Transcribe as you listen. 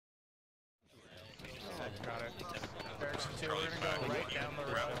Got it. Direction 2, we're gonna go right down the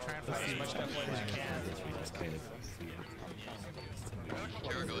road, try and find as much deploy as we can.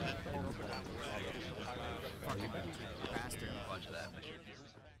 Sure, go ahead. Fucking bastard. Watch that.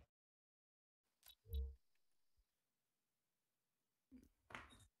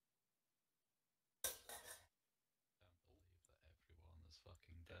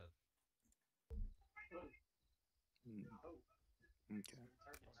 Okay.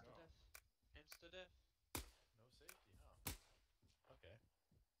 Insta-diff. No safety, huh? Okay.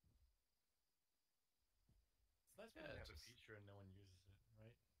 It's nice when they have a feature and no one uses it,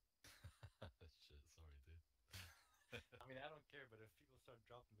 right? Shit, sorry, dude. I mean, I don't care, but if people start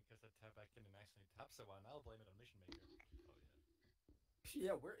dropping because I tab back in and accidentally tap someone, I'll blame it on Mission Maker. Oh, yeah.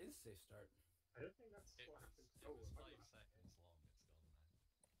 Yeah, where is safe start? I don't think that's what happened. It was 5 seconds long, it's gone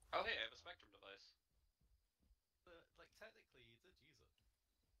now. Oh, hey, I have a Spectrum device. Like, technically, you did use it.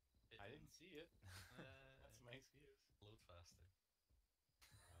 I didn't see it. That's my excuse. Load faster.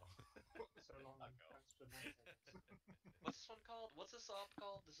 Wow. So long. Thanks for What's this one called? What's this op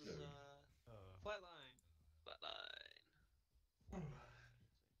called? This is, Flatline. FLATLINE.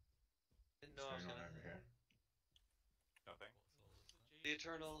 Didn't know I was gonna... over here? Nothing. The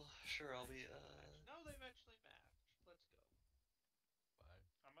Eternal, sure, I'll be, No, they've actually matched. Let's go. Bye.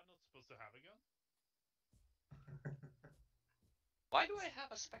 Am I not supposed to have a gun? Why do I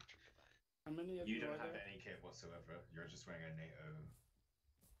have a Spectrum device? How many of You you don't are have there? any kit whatsoever. You're just wearing a NATO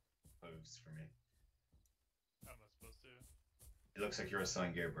clothes for me. I'm not supposed to. It looks like you're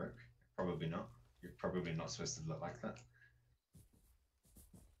assigned gear broke. Probably not. You're probably not supposed to look like that.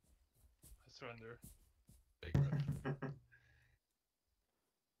 I surrender. Big rip.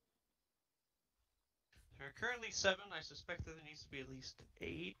 There are currently 7. I suspect that there needs to be at least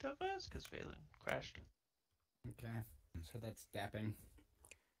 8 of us, because Phelan crashed. Okay, so that's dapping.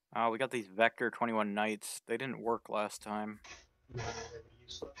 We got these Vector 21 Knights. They didn't work last time.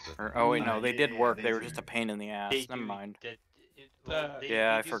 Or, oh wait, no, they did work. They were just a pain in the ass. Never mind.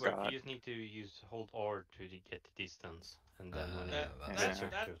 Yeah, I forgot. You just need to use hold R to get the distance, and then when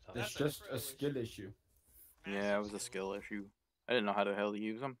It's just a skill issue. Yeah, it was a skill issue. I didn't know how the hell to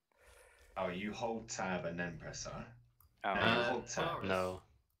use them. Oh, you hold tab and then press R. Oh. No, you hold tab. No.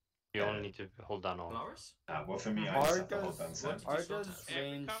 You only need to hold down R. Well, for me, I R just have to hold down does, tab. R does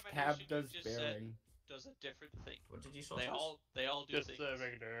range, tab combination does you just said bearing. does a different thing. What did you sort They all do Just things. a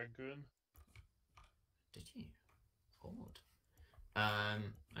regular goon. Did you? Odd.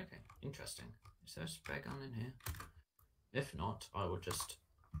 Okay, interesting. Is there a spare gun in here? If not, I will just...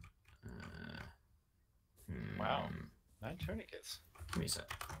 Wow. 9 tourniquets. Give me a sec.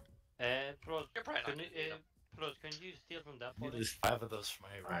 Prod, You're probably not can gonna need them. you steal from that Need body? at least 5 of those for my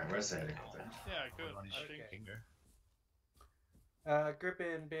Alright, where's the helicopter? Yeah, good. I think.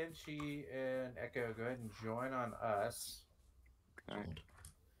 Griffin, Banshee, and Echo, go ahead and join on us. Okay.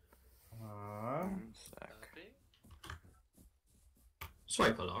 Odd. 1 sec.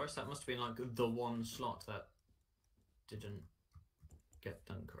 Sorry, Polaris, that must have been like the one slot that didn't get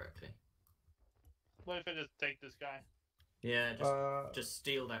done correctly. What if I just take this guy? Yeah, just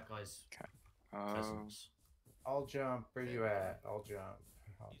steal that guy's presence. I'll jump. Where you at? I'll jump.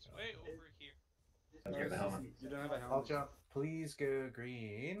 He's way over here. I'll get the helmet. You don't have a helmet. I'll jump. Please go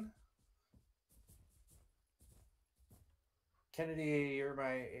green. Kennedy, you're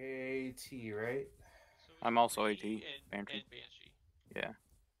my AT, right? So I'm also AT, and Banshee. Banshee. Yeah.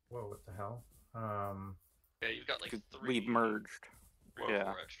 Whoa, what the hell? Yeah, you've got like 3. We merged. 3 or Yeah.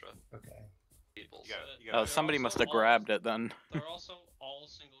 4 extra Okay. people. Oh, somebody must have grabbed it then. They're also all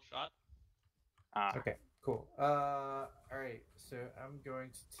single shot. Ah. Okay, cool. Alright, so I'm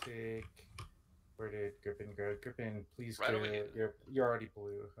going to take... Where did Griffin go? Griffin, please Right go. over here. You're already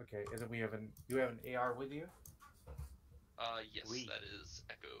blue. Okay, and then we have you have an AR with you? Yes, that is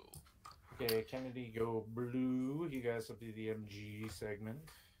Echo. Okay, Kennedy, go blue. You guys will do the MG segment.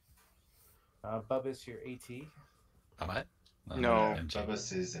 Bubbas, your AT. Am I? No.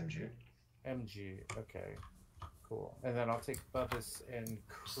 Bubba's is MG. MG, okay. Cool. And then I'll take Bubbas and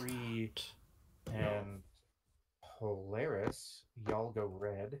Cree and Polaris. Y'all go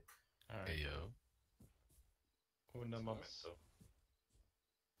red. Alright. Ayo. Un momento.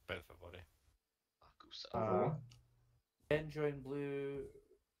 Per favore. Akusa. Ben join blue.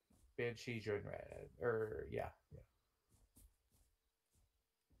 Banshee join red. Or, yeah.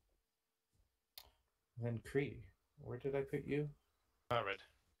 Then Cree. Where did I put you? Red.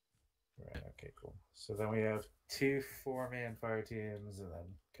 Right, okay, cool. So then we have 2 4-man fire teams and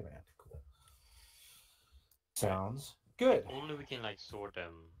then command. Cool. Sounds good. Only we can like sort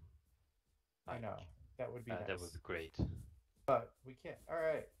them. I know. That would be nice. That would be great. But we can't.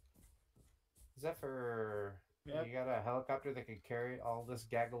 Alright. Zephyr, Yep. you got a helicopter that can carry all this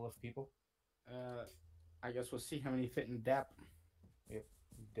gaggle of people? I guess we'll see how many fit in DAP. Yep.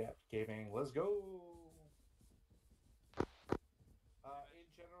 DAP gaming. Let's go. In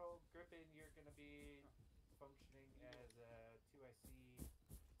general, Griffin, you're going to be functioning as a 2IC.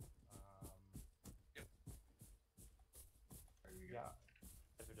 Yep. Yeah.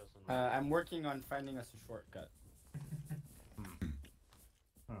 If it doesn't. I'm working on finding us a shortcut. These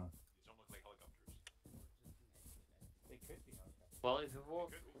don't look like helicopters. They could be helicopters. Well, if you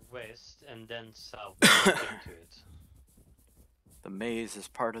walk west and then south into it. The maze is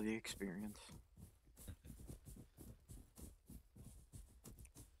part of the experience.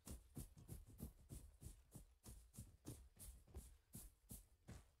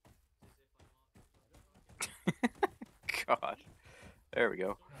 God. There we go.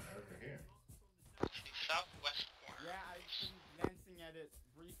 Over here. Southwest corner. Yeah, I've been glancing at it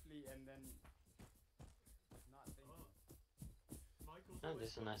briefly and then not thinking. Oh,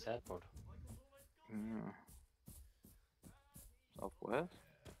 this is a nice airport. Yeah. Southwest?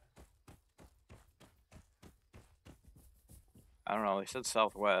 I don't know, they said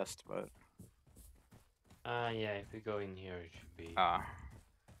southwest, but... Yeah, if we go in here, it should be... God.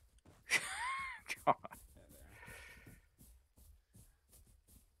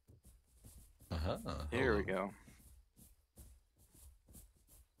 Here we go.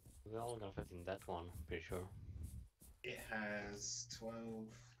 We're all gonna fit in that one, pretty sure. It has 12,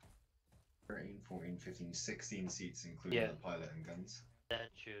 13, 14, 15, 16 seats, including Yeah. the pilot and guns.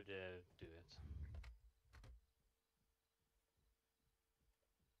 That should do it.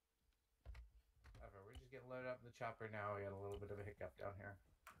 We're just getting loaded up in the chopper now. We got a little bit of a hiccup down here.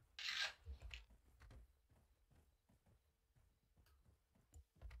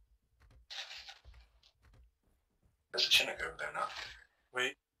 There's a Chinook over there now.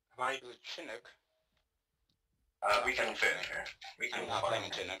 Wait, why is it Chinook? We can fit in here. We can. I'm not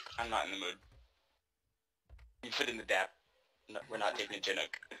playing Chinook. I'm not in the mood. You put in the DAP. No, we're not taking a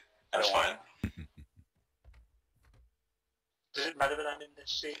Chinook. That's fine. Does it matter that I'm in this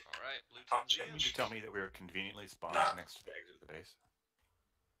seat? Alright, blue Can't team Would you tell me that we were conveniently spawned next to the exit of the base?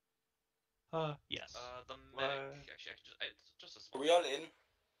 Yes. The medic. Actually, it's just a Are small. we all in?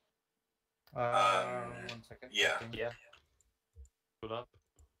 1 second. Yeah. Yeah. Pull up.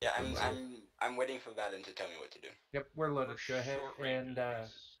 Yeah, I'm waiting for Valen to tell me what to do. Yep, we're loaded. Go ahead Short range and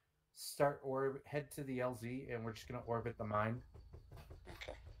start head to the LZ, and we're just gonna orbit the mine.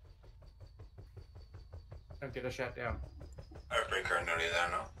 Okay. Don't get a shot down. Earthbreaker are nearly there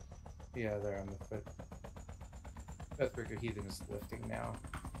now. Yeah, they're on the foot. Earthbreaker Heathen is lifting now.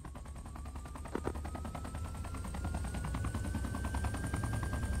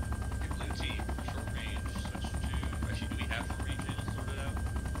 Blue team, short range, switch to. Actually, do we have the region sorted out?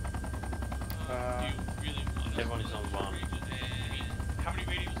 Do you really want us Everyone is to on short one. range? And how many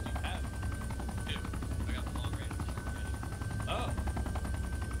radios do you have? 2. I got the long range and short range. Oh!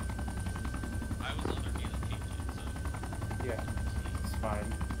 I was under healing team, so. Yeah, it's fine.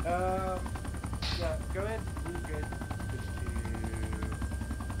 Yeah, go ahead. Blue good. Switch to.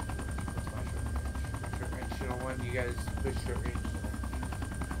 What's my short range? Short range channel 1. You guys push short range.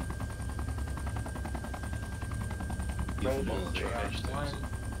 Red will stay on 1.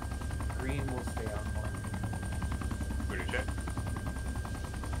 Green will stay on 1. Where to check?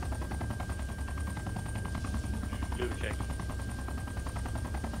 Blue check.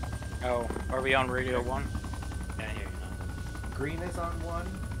 Oh, are we on radio 1? Yeah, here you know. Green is on 1.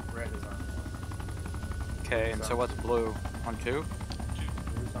 Red is on 1. Okay, and so what's blue? On 2?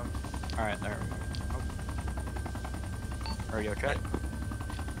 Blue's on. Alright, there we go. Oh. Radio check.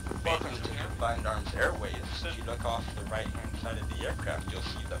 Welcome to Combined Arms Airways. If you look off the right-hand side of the aircraft, you'll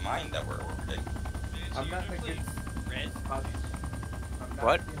see the mine that we're orbiting. I'm not in a good red. spot. I'm not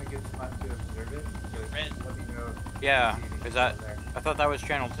What? in a good spot to observe it. But Red. let me know. if Yeah, you see anything is that... over there. I thought that was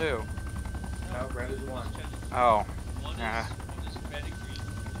channel 2. No, red is 1. Oh. One Yeah. is red and green.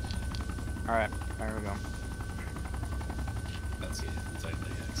 Alright, there we go. That's it. Exactly.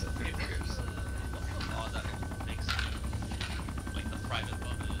 Yeah, exactly. What's the law that makes like the private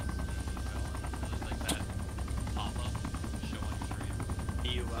bubbles, like that pop up show on your screen?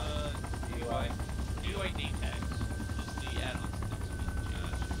 DUI name tags. Just the add-ons to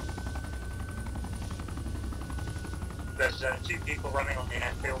things. There's 2 people running on the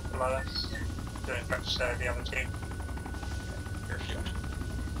airfield below us, doing much the other team. Airfield.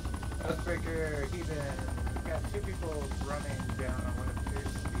 Earthbreaker, Heathen. We've got 2 people running down on what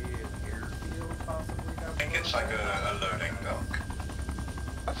appears to be an airfield, possibly. I think it's like a loading dock.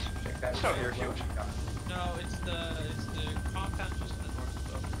 Check that. It's not airfield. No, it's the compound just to the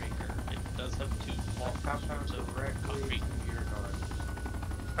north of Breaker. It does have crossroads of concrete. Your north.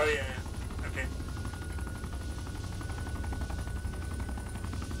 Oh yeah. Okay.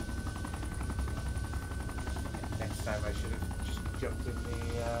 Next time I should have just jumped in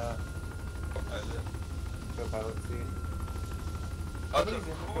the co-pilot seat. Also,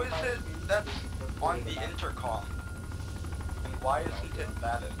 who is it that's on the intercom? And why isn't it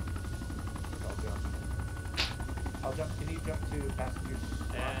batted? I'll jump. Can you jump to passenger?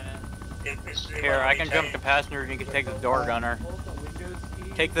 Here, I can jump to passenger and you can take the door gunner. Hold the Windows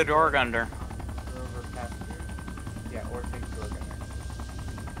key. Take the door gunner. Over passenger. Yeah, or take door gunner.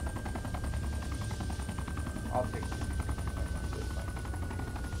 I'll take.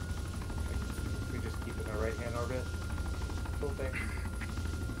 We just keep it in our right hand orbit. Cool thing.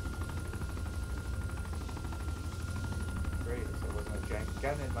 Great, so there wasn't a giant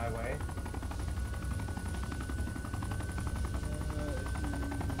gun in my way.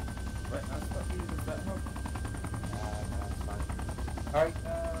 Right mouse button, does that help? No, it's fine. Alright,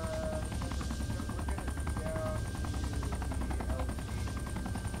 we're gonna down to the LG.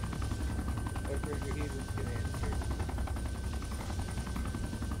 Breaker, he's just gonna answer.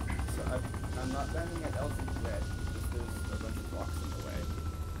 So I'm not landing at LZ red, just there's a bunch of blocks in the way.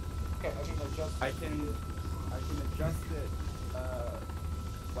 Okay, I can adjust. I can adjust it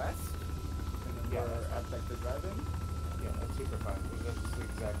west, and then Yeah, we're at like the drive-in. Yeah, that's super fine. That's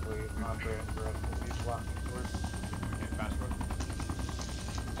exactly on brand for us to be blocking towards. Okay, fast road.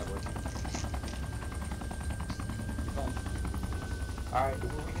 That would. Alright,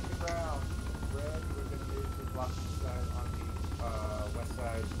 when we hit the ground, red, we're going to move to blocking side on the west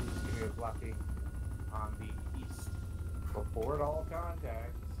side. Blue's going to be blocking on the east. Report all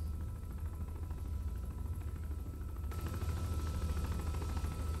contacts.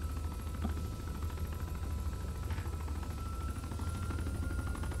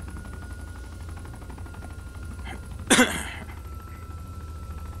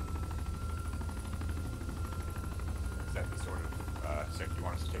 Is that the sort of sector you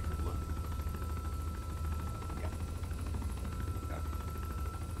want us to take a look? Yeah.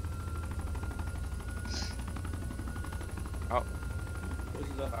 Oh. This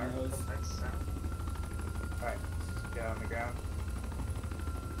is up nose. Alright, let's get on the ground.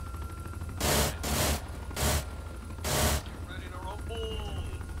 Ready to rumble!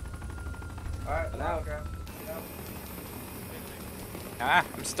 Alright, on the ground. Get out. Ah,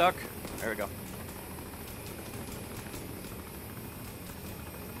 I'm stuck. There we go.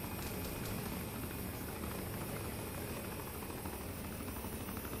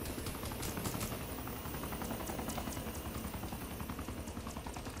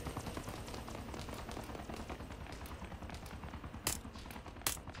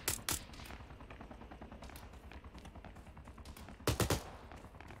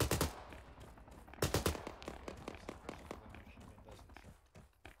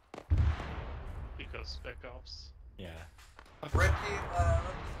 Because Spec Ops. Yeah. Red team, let's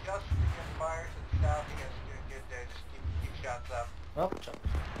adjust to get fire to the south. You guys are doing good there. Just keep shots up. Oh,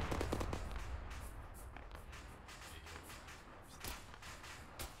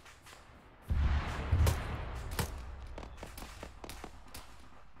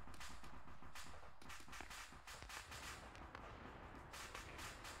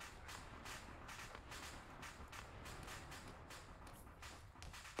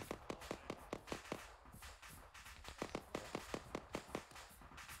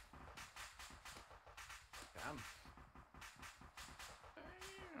 Damn.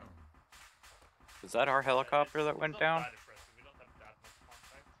 Is that our helicopter that went down? That impressive. We don't have that much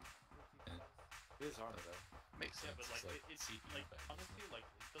contact. It is ArmA though. Makes Yeah, sense. but like, it's CP like back. honestly, like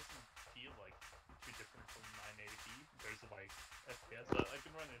it doesn't feel like too different from 980p. There's like FPS. I've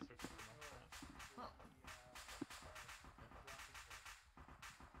been running instructions for months now.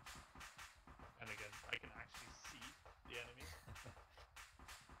 And again, I can actually see the enemy.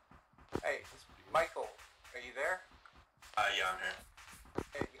 Hey, Michael, are you there? Yeah, I'm here.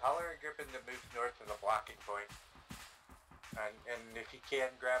 Hey, holler at Griffin to move north to the blocking point. And if you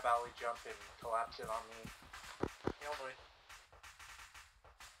can, grab alley jump and collapse it on me. Boy.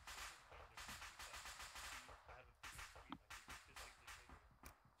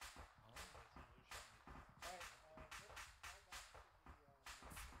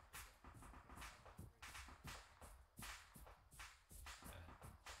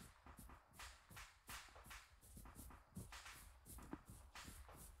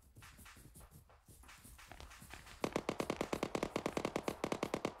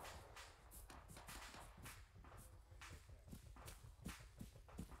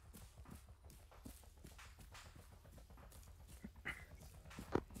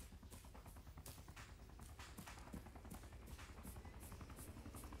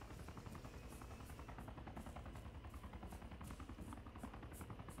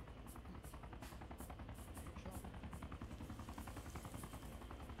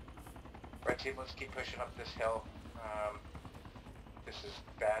 team, let's keep pushing up this hill. This is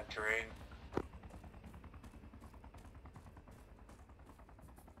bad terrain.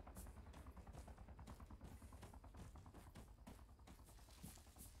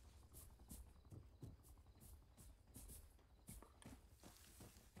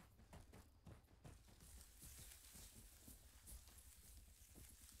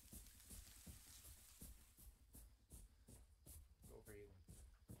 Go for you.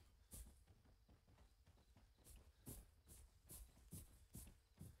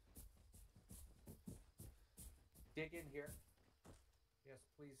 Dig in here. Yes,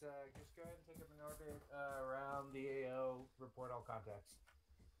 please. Just go ahead and take up an orbit around the AO. Report all contacts.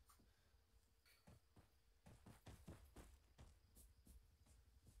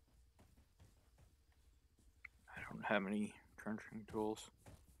 I don't have any trenching tools.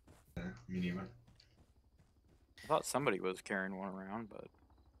 Me neither. I thought somebody was carrying one around, but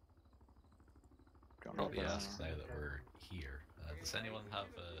don't know. Probably asks now that we're here. Does anyone have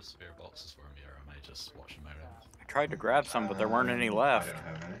spare boxes for me, or am I just watching my round? I tried to grab some, but there weren't any left. I don't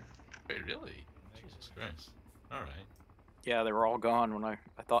have any. Wait, really? Jesus Christ. Alright. Yeah, they were all gone when I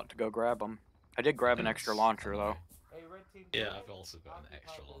thought to go grab them. I did grab an extra launcher, though. Hey, red team. Yeah, I've also got an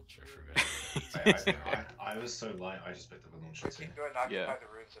extra launcher for I was so light, I just picked up a launcher too. Go ahead and occupy the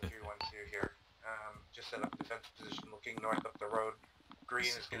ruins if you want to here. Just set up defense position looking north up the road. Green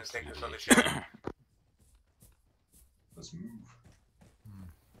is going to take this other shot. Let's move.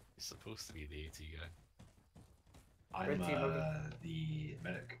 He's supposed to be the AT guy. I'm the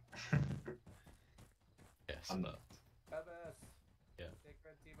medic. Yes, but... Yeah. Take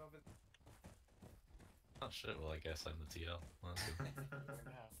red team over. Oh shit, well I guess I'm the TL. Well, that's good.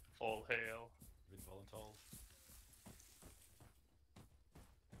 All hail. Been voluntold.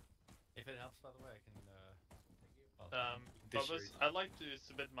 If it helps, by the way, I can. Bubba's, I'd like to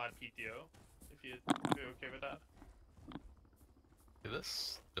submit my PTO, if you're okay with that.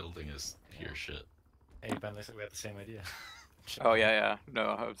 This building is pure shit. Hey Ben, looks like we had the same idea. Oh yeah.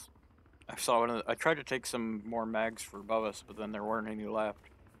 No, I saw one of the, I tried to take some more mags for Bubba's, but then there weren't any left.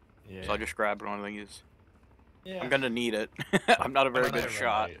 Yeah. So I just grabbed one of these. Yeah. I'm gonna need it. I'm not a very good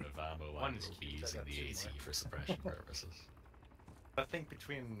shot. One will be using the AT for suppression purposes. I think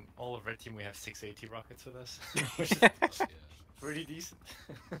between all of Red Team we have 6 AT rockets with us, which is pretty decent.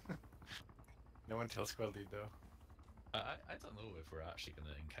 No one tells Squad Lead though. I don't know if we're actually going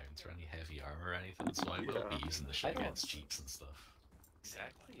to encounter any heavy armor or anything, so I will be using the shit against jeeps and stuff.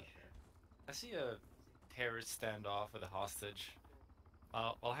 Exactly. I see a terrorist standoff with a hostage.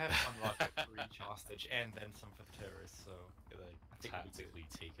 I'll have one rocket for each hostage and then some for the terrorists, so... Like, tactically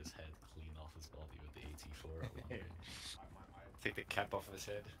take his head clean off his body with the AT-4 at long range. Take the cap off of his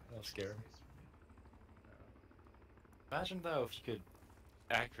head. That'll scare him. Imagine though if you could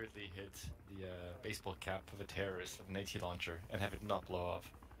accurately hit the baseball cap of a terrorist with an AT launcher and have it not blow off.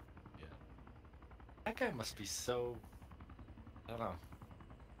 Yeah. That guy must be so... I don't know.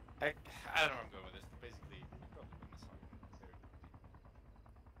 I don't know where I'm going with this, but basically, you probably win this one.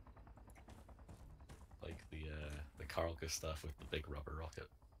 Like the Karl Gustav with the big rubber rocket.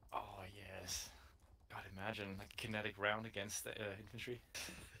 Oh yes. God, imagine like a kinetic round against the infantry.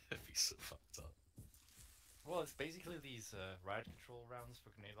 It'd be so fucked up. Well, it's basically these riot control rounds for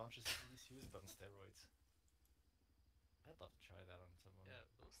grenade launchers that he's used, but on steroids. I'd love to try that on someone. Yeah,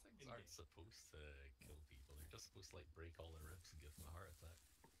 those things aren't supposed to kill people. They're just supposed to like break all their ribs and give them a heart attack.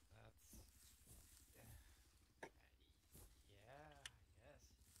 That's... Yeah, yes.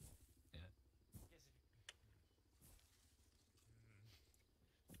 Yeah. I guess if you...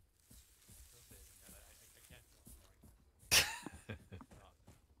 Still saving that. I can't tell.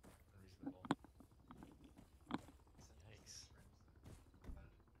 Not unreasonable. Yikes.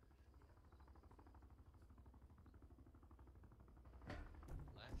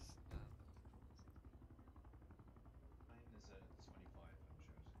 Mine is at 2500. I'm getting 85 frames.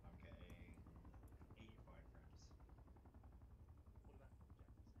 They're the same, yeah.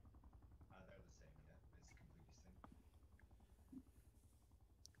 It's completely same. Okay,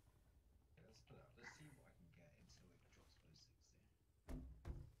 let's put out. Let's see what I can get until it drops below 60.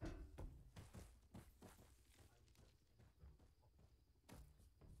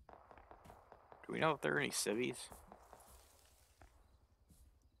 Do we know if there are any civvies?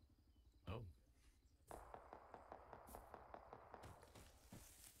 Oh.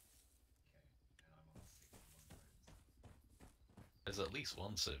 There's at least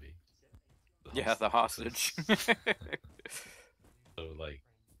one civvy. Yeah, the hostage. So, like,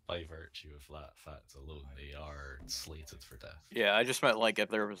 by virtue of that fact alone, they are slated for death. Yeah, I just meant like if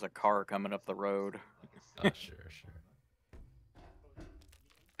there was a car coming up the road. Sure.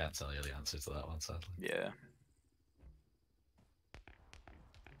 Can't can't tell you the answer to that one, sadly. Yeah.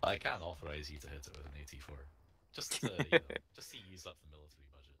 I can authorize you to hit it with an AT4, just to you know, just to use up the military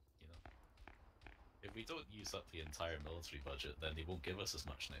budget. You know, if we don't use up the entire military budget, then they won't give us as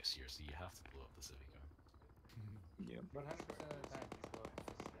much next year. So you have to blow up the civic arm. Yeah. 100% of the time, you blow up the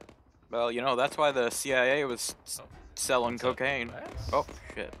civic arm. Well, you know, that's why the CIA was selling cocaine. Oh,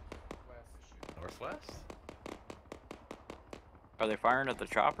 shit. Northwest? Are they firing at the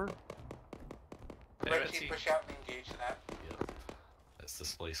chopper? Red team, push out and engage that. Yep. Let's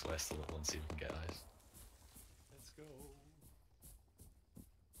displace west a little and see if we can get eyes. Let's go.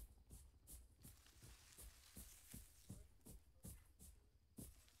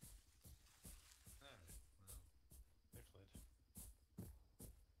 They fled.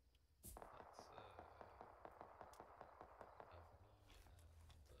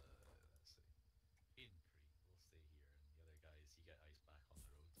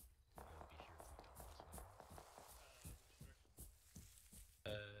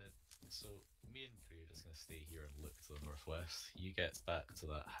 So me and Cree are just gonna stay here and look to the northwest. You get back to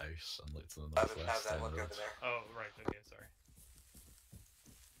that house and look to the northwest. How's that down look the over road. there? Oh, right, okay, sorry.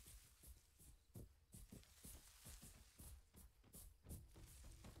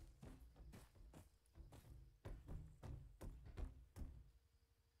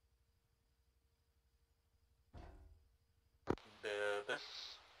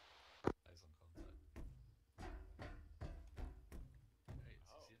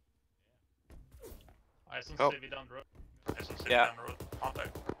 Eyes on contact. Eyes on Oh. Civvy down the road. Eyes on Civvy Yeah. down the road.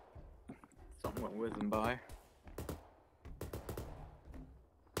 Contact. Something went whizzing by.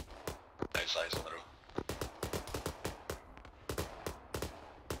 Nice eyes on the road.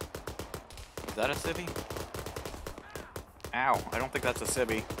 Is that a civvy? Ow, I don't think that's a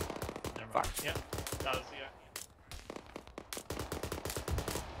civvy. Fuck. Yeah, that was the guy.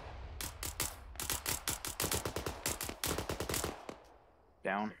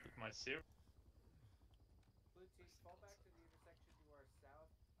 Down. My seer. Blue team, fall back to the intersection to our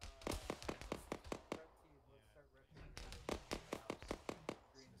south. Red team, let's start replicating house.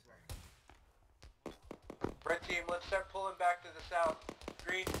 Green as well. Red team, let's start pulling back to the south.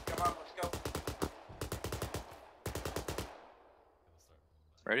 Green, come on, let's go.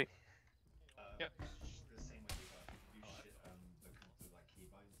 Ready? Yep. The same way you shit looking through like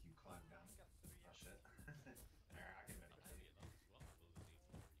keybinds, you climb down. Oh shit. Alright, I can medicate.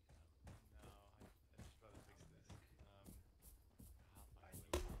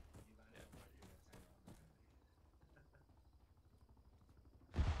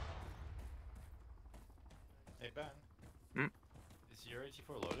 Hey Ben. Hmm? Is your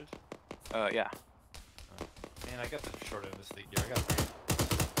AT4 loaded? Yeah. Man, I got the short end of the stick here. I got 3.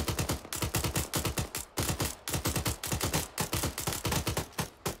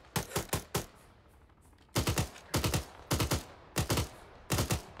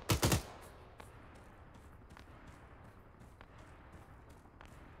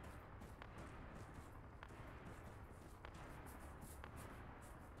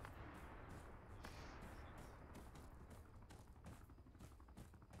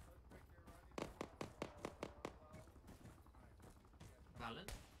 Valen?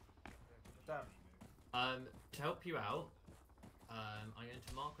 What's up? To help you out, I'm going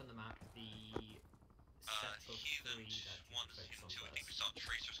to mark on the map the set of 3 that you should focus on first. We saw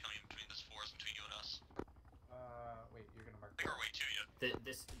tracers coming in between this forest between you and us. Wait, you're gonna mark. Make our way to you.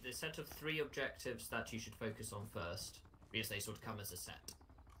 The set of 3 objectives that you should focus on first, because they sort of come as a set.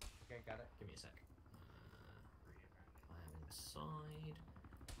 Okay, got it. Give me a sec. I am inside.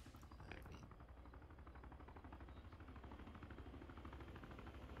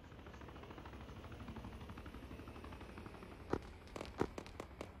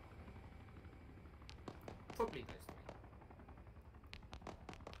 Probably those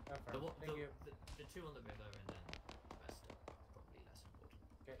 3. Thank you. The 2 on the river and then the rest are probably less important.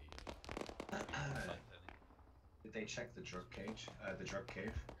 Okay. Did they check the drug cage? The drug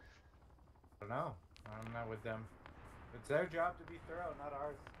cave? I don't know. I'm not with them. It's their job to be thorough, not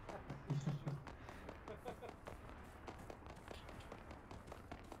ours.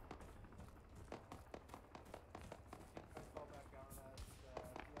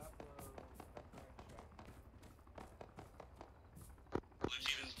 Blue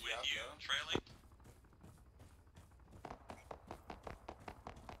team is with you, trailing.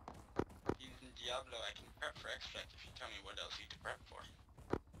 Using Diablo, I can prep for extract if you tell me what else you need to prep for.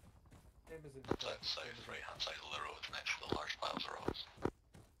 Same as in Left side, right hand side of the road, next to the large piles of rocks.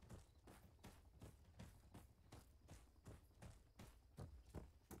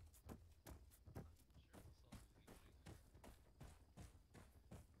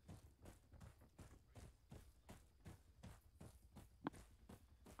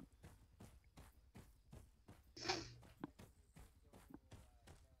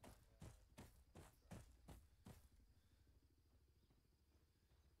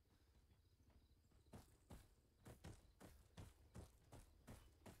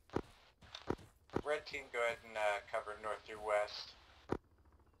 red team, go ahead and cover north through west.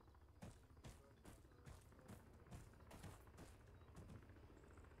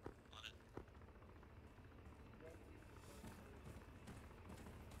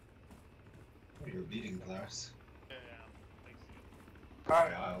 You're leading, Glass. Yeah, thanks.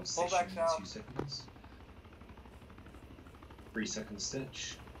 Alright, I'll pull station back in south. 2 seconds. 3 seconds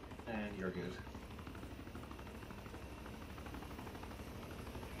stitch, and you're good.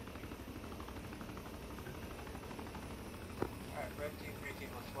 Alright, red team, green team,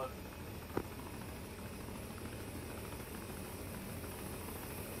 let's load.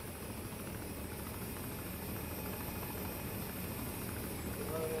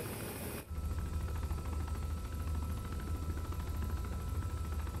 Loaded.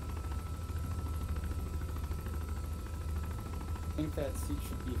 I think that seat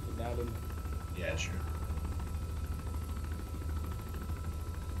should be FLATLINE. Yeah, sure.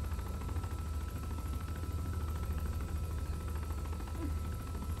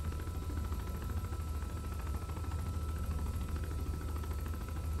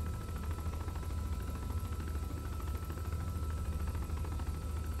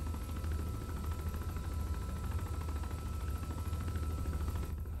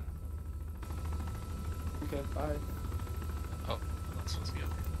 Okay, bye. Oh, I'm not supposed to be up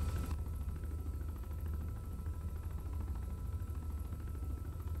here.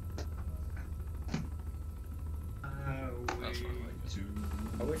 That's not like it.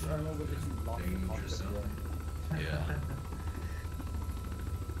 I wish ArmA would let you lock the cockpit door. Yeah.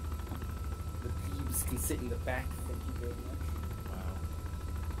 The plebes can sit in the back, thank you very much.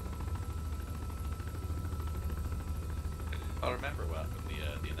 Wow. I remember when the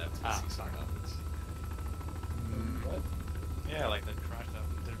inevitable ceasing happens. What? Yeah, like that crash that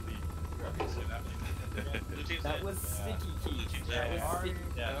literally. That was sticky keys. That was sticky.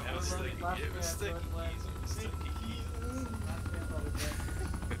 Yeah, that was sticky. It was sticky keys. It was sticky keys.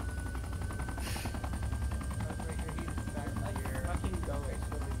 Fucking go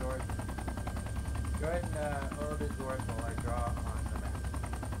extremely north. Go ahead and orbit north while I draw on the map.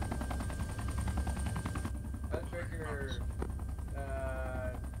 Earthbreaker,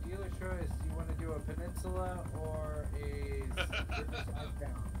 dealer choice. Do you want to do a peninsula or a riverside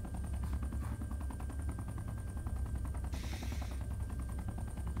town?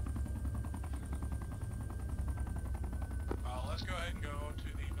 Let's go ahead and go to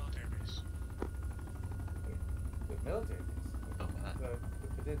the military base. The military base? Oh, man. The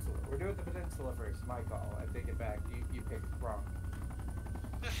peninsula. We're doing the peninsula first. My call. I take it back. You picked wrong.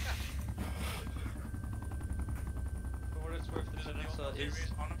 For what it's worth, the peninsula is.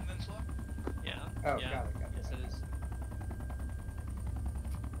 On a peninsula? Yeah. Oh, yeah. got it. Yes, it is.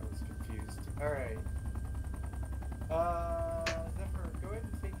 I was confused. Alright. Zephyr, go ahead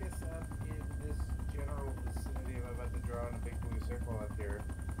and take us up in this general vicinity. I'm about to draw in a big blue circle up here.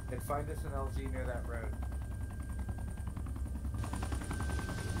 And find us an LZ near that road.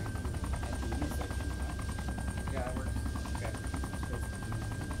 Yeah, it works. Okay.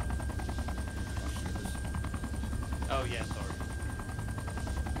 Oh yeah, sorry.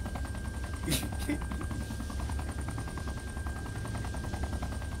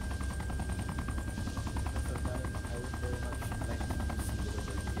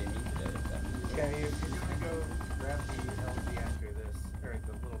 Okay, if you're gonna go grab the LZ after this, or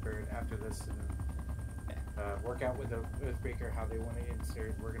the little bird after this, and work out with the Earthbreaker how they want to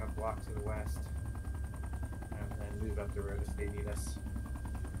insert. We're gonna block to the west, and then move up the road if they need us.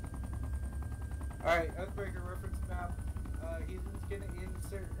 All right, Earthbreaker reference map. Heathen's gonna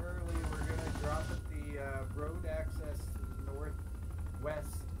insert early. We're gonna drop at the road access to the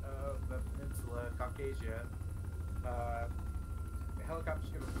northwest of the peninsula, Caucasia. The helicopter's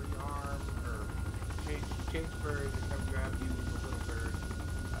gonna rearm or change bird and come grab you with the little bird.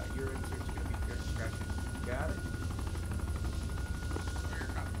 Your insert's gonna be dirt scratching. Got it?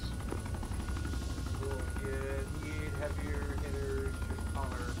 Cool. You need heavier hitters, just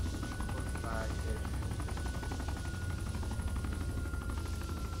taller, close by ish.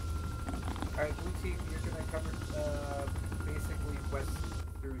 Alright, blue team, you're gonna cover basically west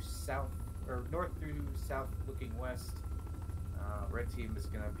through south, or north through south looking west. Red team is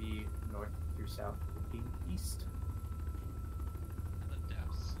gonna be north through south looking east. And the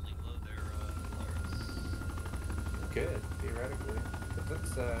depths sling low their Polaris. Good, theoretically. But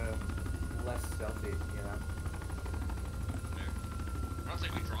that's less stealthy, you know. I'm not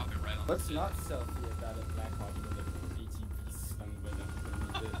saying we drop it right on Let's the not selfie about a Black Hawk with an ATV slung with it.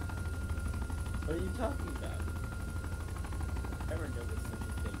 What are you talking about? Never noticed such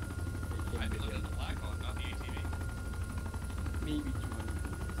a thing. I'd be looking at the Blackhawk, not the ATV. Maybe 200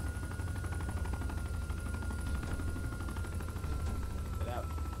 meters.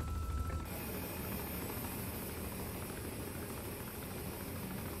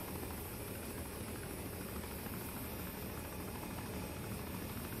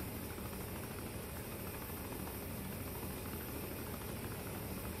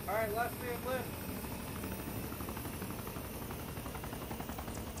 Alright, last man left.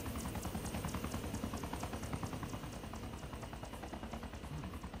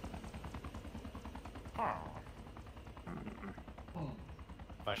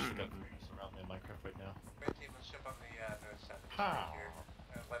 I've actually got creatures around me in Minecraft right now. Red team, let's jump on the north side of the street here.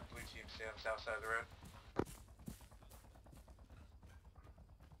 Let blue team stay on the south side of the road.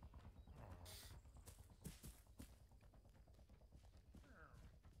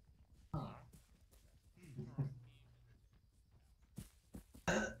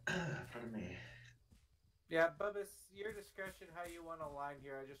 Pardon me. Yeah, Bubba, your discretion how you want to line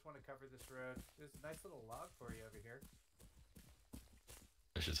here. I just want to cover this road. There's a nice little log for you over here.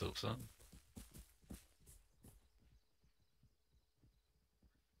 I should hope so.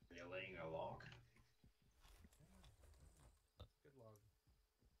 You're laying a log. Good log.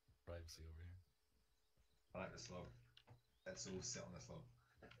 Privacy over here. I like this log. Let's all sit on this log.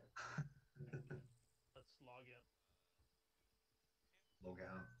 Let's log in. Log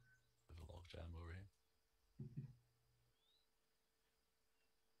out. There's a log jam over here.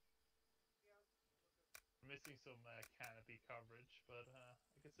 I'm missing some canopy coverage, but I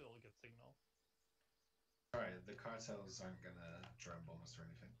can still get signal. Alright, the cartels aren't gonna drone bomb us or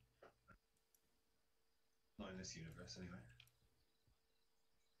anything. Not in this universe, anyway.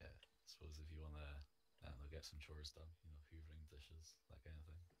 Yeah, I suppose if you want to, I don't know, get some chores done, you know, hoovering dishes, that kind of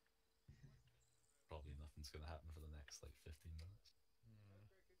thing. Probably nothing's going to happen for the next, like, 15 minutes.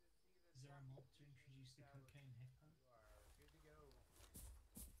 Is there a mod to introduce the cocaine hippo?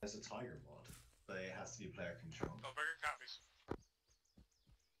 There's a tiger mod, but it has to be player controlled. Oh, burger copies.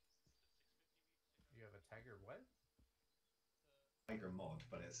 You have a tiger what? Tiger mod,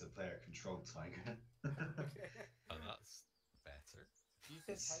 but it's a player controlled tiger. Okay. Oh, that's better. You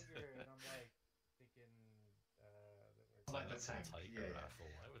said tiger, and I'm like thinking that Like the That's a tank, tiger yeah. raffle.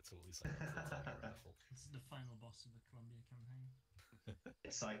 I would totally sign up for a tiger raffle. This is the final boss of the Colombia campaign.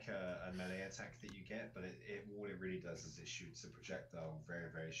 It's like a melee attack that you get, but what it really does is it shoots a projectile very,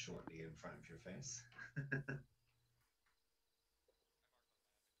 very shortly in front of your face. That's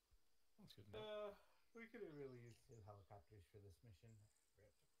good enough. we could have really used the helicopters for this mission. Rip.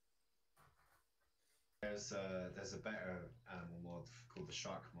 There's a better animal mod called the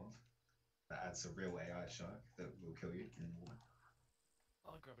shark mod that adds a real AI shark that will kill you in water.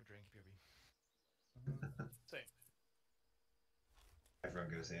 I'll grab a drink, baby. Same.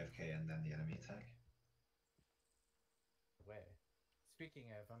 Everyone goes AFK and then the enemy attack. Way. Speaking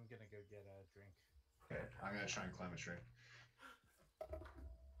of, I'm gonna go get a drink. Okay, I'm gonna try and climb a tree.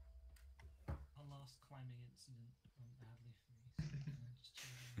 Our last climbing incident went badly for me, so I just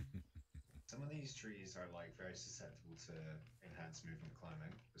chilled out. Some of these trees are like very susceptible to enhanced movement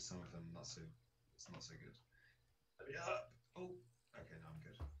climbing, but some of them not so. It's not so good. Let me up. Oh, okay, now I'm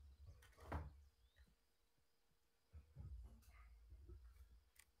good.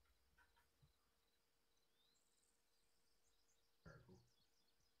 Very cool.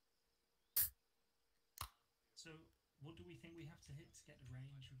 So, what do we think we have to hit to get the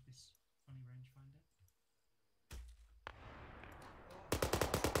range with this funny rangefinder?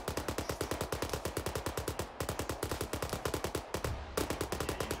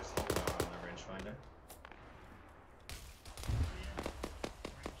 Yeah, you just hold on the rangefinder.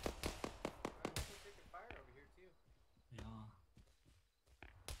 Fire over here too. We are.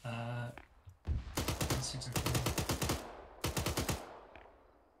 That's exactly.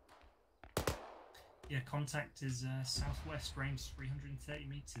 Yeah, contact is southwest, range 330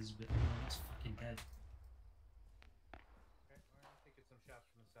 meters, but it's fucking dead. Okay, well, I'm taking some shots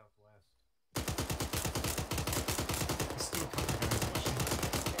from the southwest. There's still a couple of guys watching.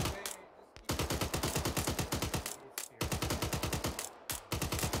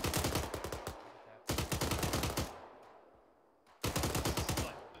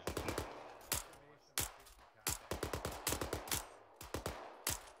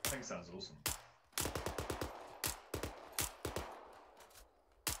 I think sounds awesome.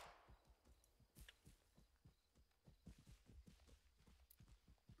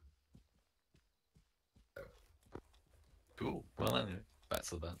 Cool. Well, anyway, back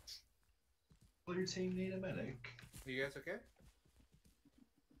to the bats. Blue team need a medic. Are you guys okay? I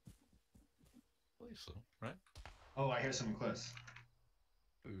believe so, right? Oh, I hear someone close.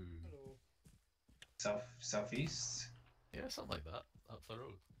 Ooh. Hello. Southeast. Yeah, something like that. Up the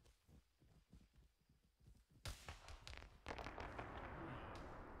road.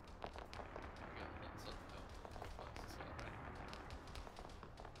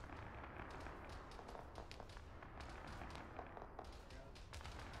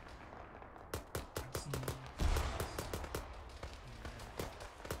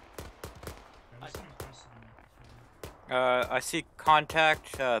 I see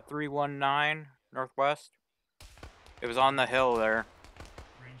contact 319 northwest. It was on the hill there.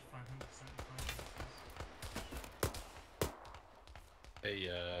 Range 575. Hey,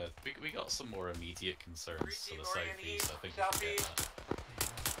 we got some more immediate concerns to the southeast. I think we should get that.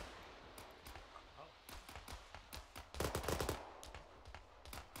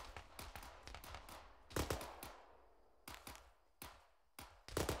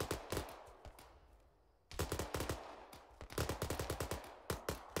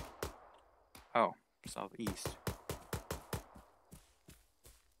 Oh, southeast.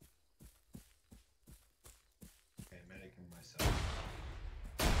 Okay, medic and myself.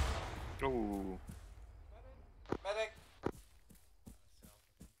 Ooh. Medic!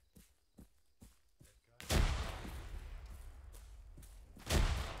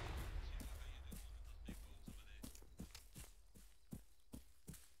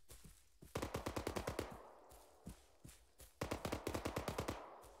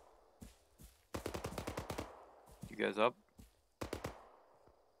 You guys up?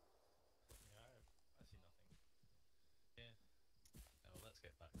 Well, let's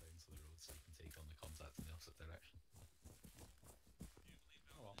get back down to the road so we can take on the contact in the opposite direction.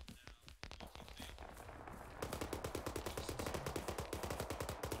 Oh well.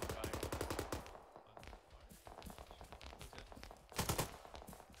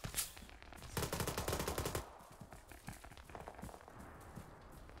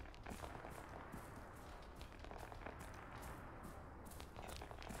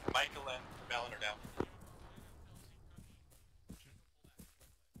 Michael and Valen are down.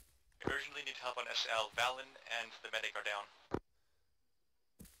 I urgently need help on SL. Valen and the medic are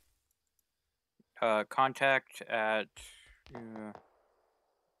down. Contact at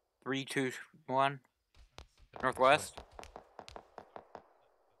 321 northwest.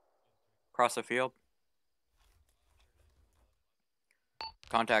 Across the field.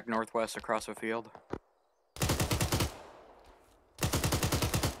 Contact northwest across the field.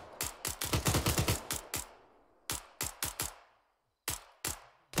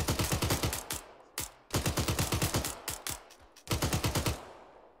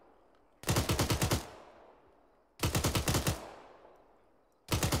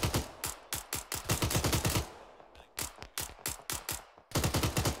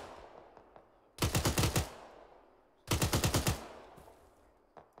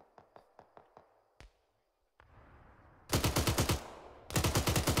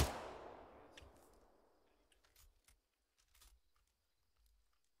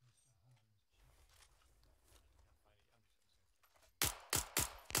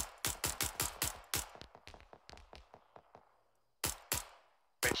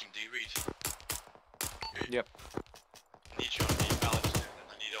 Right team, do you read? Yep. I need you on the balance there.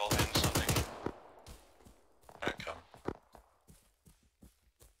 I need all hands on deck. Alright, come.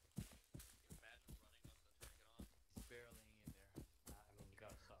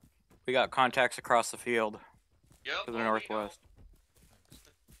 We got contacts across the field. Yep, To the northwest.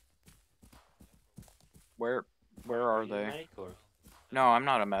 Where are they? No, I'm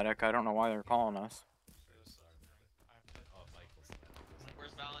not a medic. I don't know why they're calling us.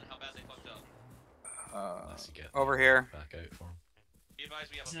 Where's Valen? How bad they fucked up? Over here. Back out for him. Be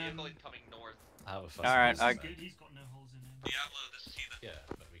advised we have a vehicle incoming north. I have a fast Alright, pass. He's got no holes in him. Diablo, this is Heathen. Yeah,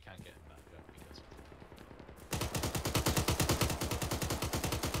 but we can't get him back up because...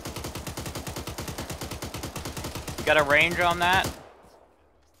 You got a range on that?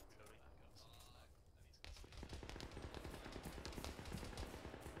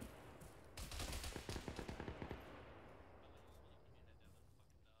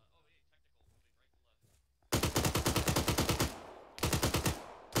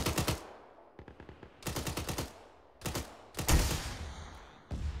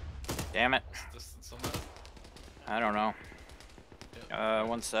 Damn it. Distance on that? I don't know.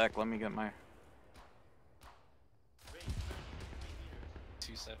 One sec. Let me get my...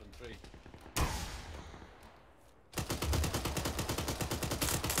 273.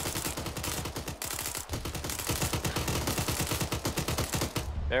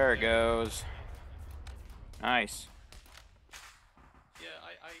 There it goes. Nice. Yeah,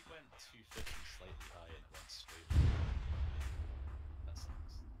 I went 250 slightly high and it went straight. That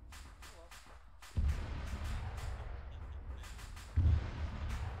sucks.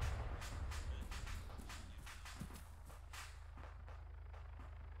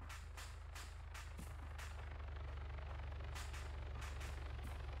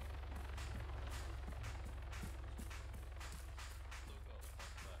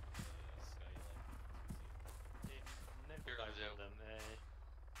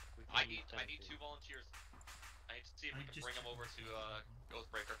 bring him over to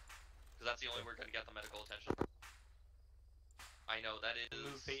Oathbreaker, because that's the only way we're gonna get the medical attention. I know that is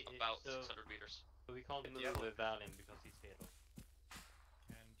about 600 meters. So we can't move the Valiant because he's fatal.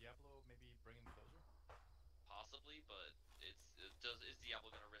 Can Diablo maybe bring him closer? Possibly, but is Diablo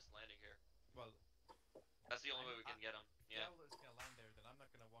gonna risk landing here? Well, that's the only way we can get him. Yeah. Diablo is gonna land there, then I'm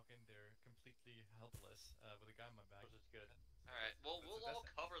not gonna walk in there completely helpless with a guy on my back. Which is good. All right. Well, we'll all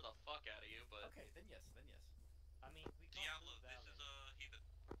cover the fuck out of you, but. Okay, then yes, I mean, we can't Diablo, move this Valiant. is heathen.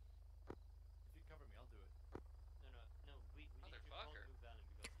 If you cover me, I'll do it. No, we can't move Valiant because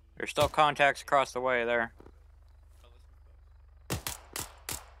he... There's still contacts across the way there.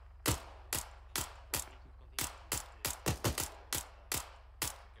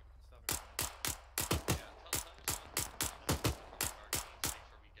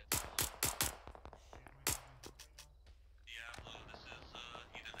 Diablo, this is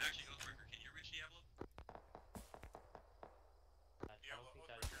heathen. Actually, Oathbreaker, can you reach Diablo? I don't think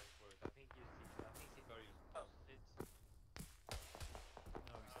that is work. I think Sicario is supposed to hit.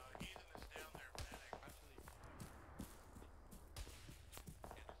 No, heathen is down there, panic. Actually,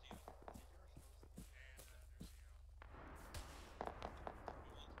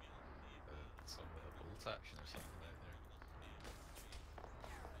 Some bolt action or something out there.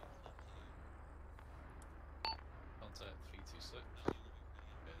 Contact 326.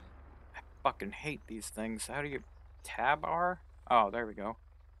 I fucking hate these things. How do you... Tab R? Oh, there we go.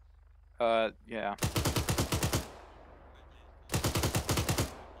 Yeah.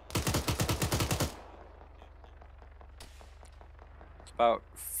 It's about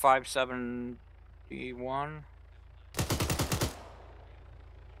 571.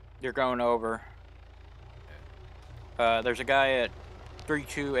 You're going over. There's a guy at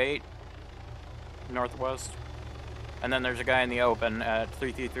 328 northwest. And then there's a guy in the open at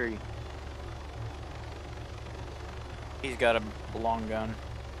 333. He's got a long gun.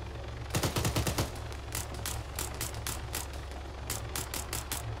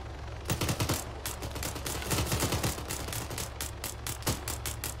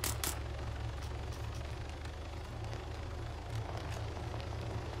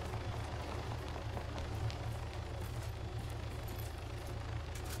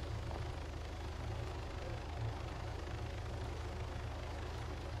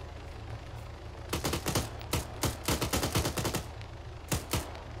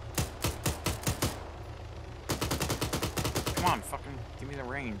 Come on, fucking give me the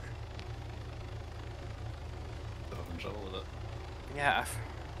range. Having trouble with it. Yeah, I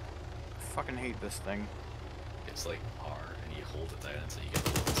fucking hate this thing. It's like R, and you hold it down until you get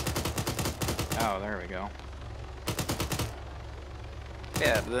the bullets. Oh, there we go.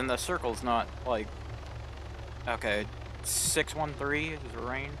 Yeah, but then the circle's not like... Okay, 613 is the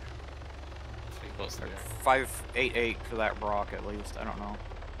range. What's there? 588 for that rock at least, I don't know. Right,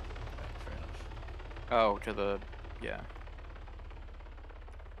 fair enough. Oh, to the... yeah.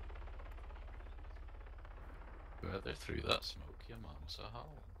 Whether through that smoke, your mum's a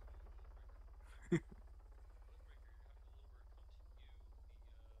howling.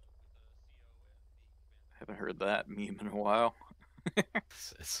 Haven't heard that meme in a while.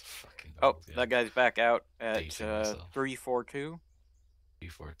 It's fucking Oh, old, yeah. that guy's back out at Dating myself. 342.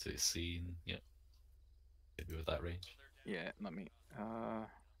 342 scene, yep. Could be with that range. Yeah, let me... oh,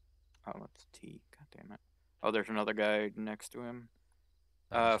 that's T. God damn it. Oh, there's another guy next to him.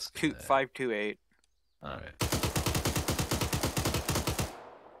 528. Alright.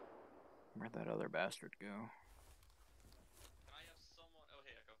 Where'd that other bastard go? Can I have someone... Oh,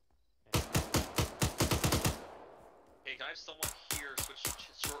 hey, Echo. Hey, can I have someone here switch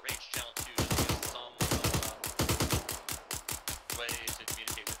short range channel 2 just to get some way to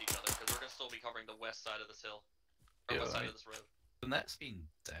communicate with each other, because we're going to still be covering the west side of this hill. Or west side of this road. The net's been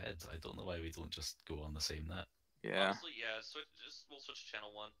dead. I don't know why we don't just go on the same net. Yeah. Honestly, yeah, we'll switch to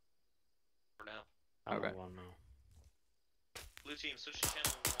channel 1 for now. Okay. One now. Blue team, switch to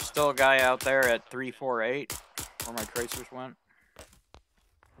channel 1. Still a guy out there at 348, where my tracers went.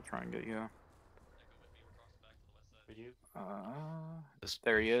 I'll try and get you.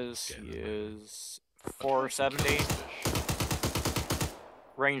 There he is. He is 470.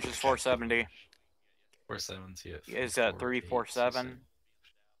 Range is 470. 470 He is at 347.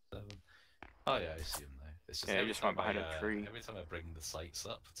 Oh yeah, I see him now. It's just Yeah, he just went behind a tree. Every time I bring the sights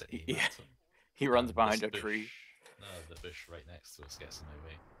up to aim Yeah. at him, He runs behind this a tree. No, the bush right next to us gets in my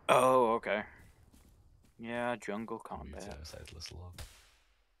way. Oh, okay. Yeah, jungle Move combat. to outside this log.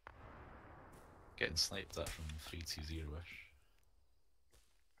 Getting sniped at from 320-ish.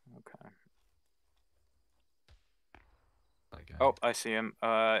 Okay. That guy. Oh, I see him.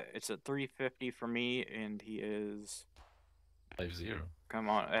 It's at 350 for me, and he is 5-0. Come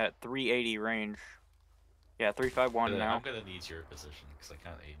on, at 380 range. Yeah, 351 now. I'm gonna need your position because I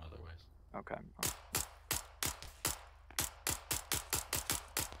can't aim otherwise. Okay.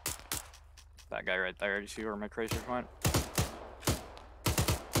 That guy right there. You see where my tracers went?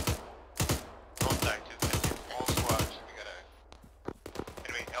 Contact 250. All squads. We got a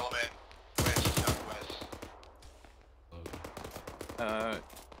enemy element west southwest. Alright.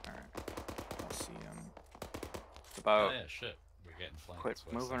 Let's see him. It's about. Oh, yeah, shit. We're getting flanked. Quit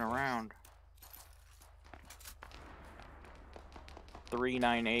moving around.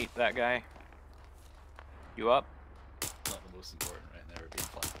 398. That guy. You up? Not the most important right now. We're being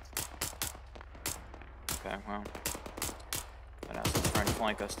flanked. Okay, well. That asset's trying to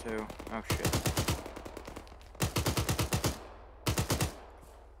flank us too. Oh shit.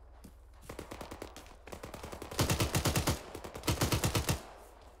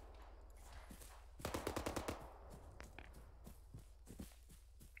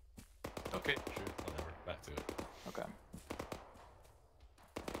 Okay, sure, whatever. Back to it. Okay.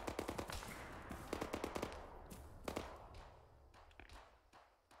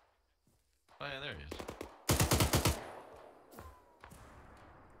 Oh yeah, there he is.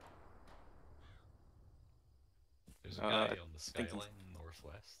 There's a guy on the skyline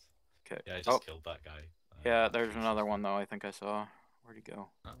northwest. Okay. Yeah, I just killed that guy. Yeah, there's another one though. I think I saw. Where'd he go?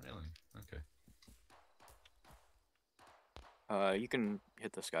 Oh really? Okay. You can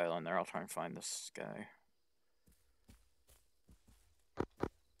hit the skyline there. I'll try and find this guy.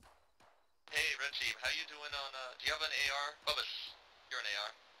 Hey, Red Team, how you doing on, do you have an AR? Bubba's, you're an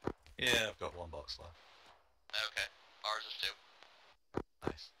AR. Yeah, I've got 1 box left. Okay, ours is 2.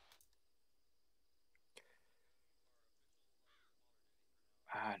 Nice.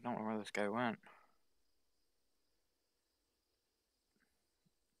 I don't know where this guy went.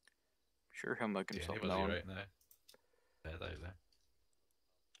 Sure, he'll make himself known. Right now? Dead out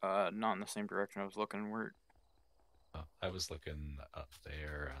there. Not in the same direction I was looking. Where? Oh, I was looking up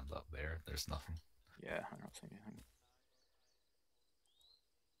there and up there. There's nothing. Yeah, I don't see anything.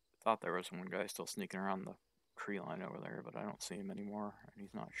 Thought there was one guy still sneaking around the tree line over there, but I don't see him anymore, and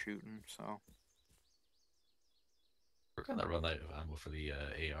he's not shooting, so... We're gonna run out of ammo for the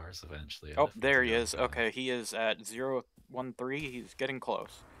ARs eventually. Oh, there he is. Okay, he is at 013. He's getting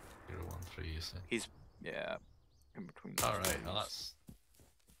close. 013, you say? He's, yeah, in between. Alright, well that's...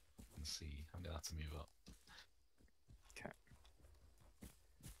 Let's see, I'm gonna have to move up. Okay.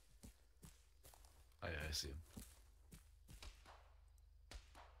 Oh yeah, I see him.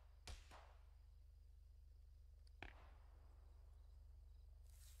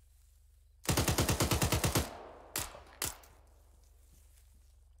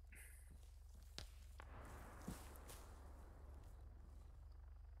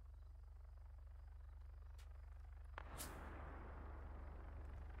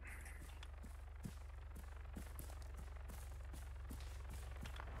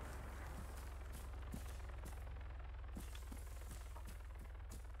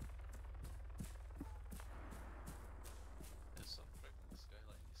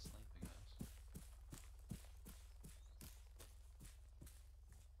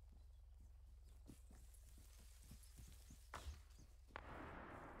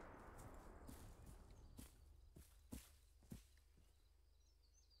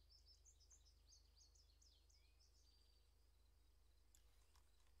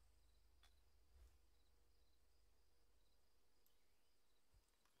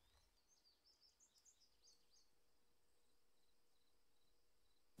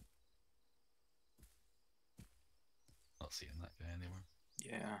 Not seeing that guy anymore.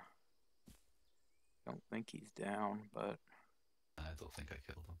 Yeah. Don't think he's down, but... I don't think I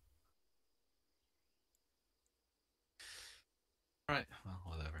killed him. Right, well,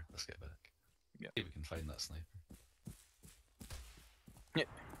 whatever. Let's get back. Yep. See if we can find that sniper. Yep.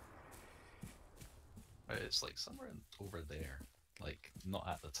 Right, it's like somewhere over there. Like, not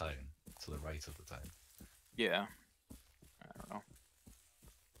at the town, to the right of the town. Yeah. I don't know.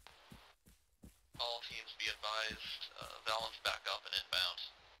 All teams be advised, Valens back up and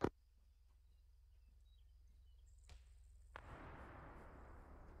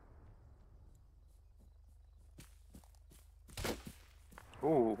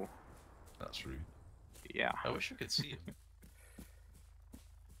inbound. Ooh. That's rude. Yeah. I wish I could see him.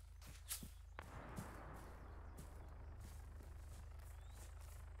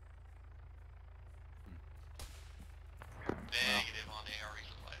 Negative on the AR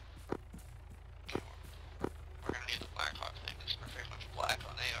resupply. We're gonna need the Blackhawk thing because we're very much black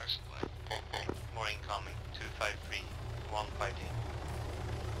on AR supply. More incoming, 253, 158.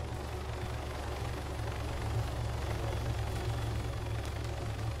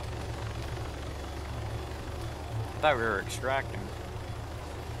 thought we were extracting.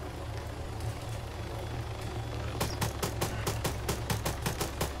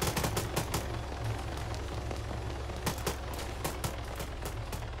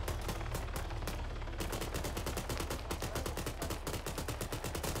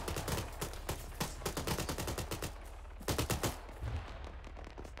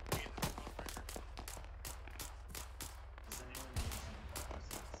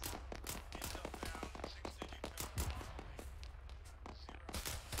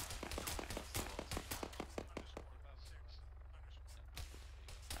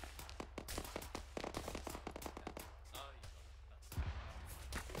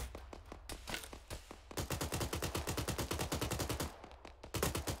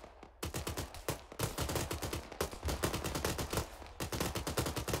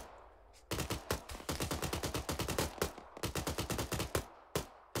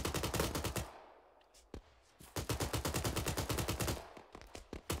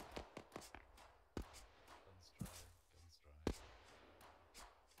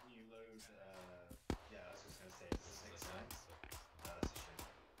 Yeah, I was just gonna say, does this make sense? No, that's a shame.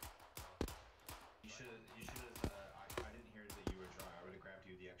 You should have, I didn't hear that you were dry. I would have grabbed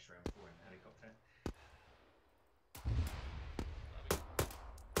you the extra M4 in the helicopter.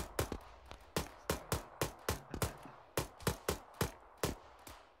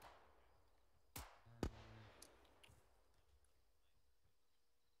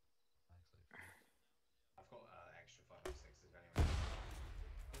 I've got extra 5.56 if anyone.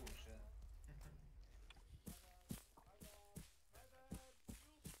 Oh shit.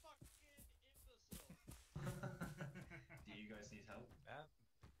 Do you guys need help?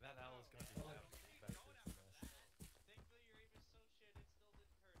 That owl is gonna be loud.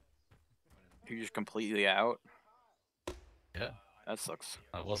 You're just completely out. Yeah. That sucks.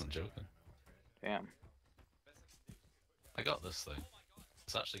 I wasn't joking. Damn. I got this thing.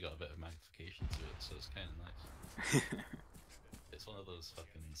 It's actually got a bit of magnification to it, so it's kind of nice. It's one of those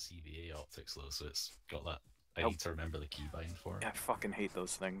fucking CBA optics though, so it's got that. I need to remember the keybind for it. Yeah, I fucking hate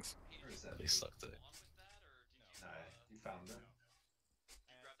those things. They sucked it. No, you found it.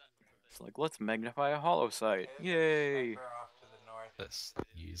 It's like, let's magnify a hollow sight. Yay! Let's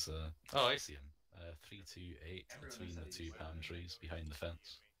use oh, I see him. 328 between the two palm trees behind the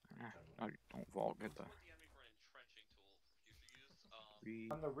fence. I don't vault get the.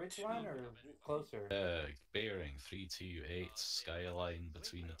 On the ridge line or closer? Bearing 328 skyline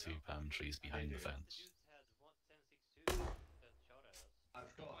between the two palm trees behind the fence.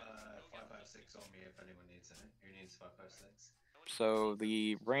 I've got 5.56 on me if anyone needs any. Who needs 5.56? So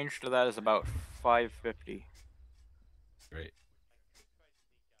the range to that is about 550. Great.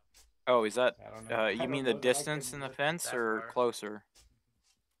 Oh, is that you mean the distance in the fence or closer?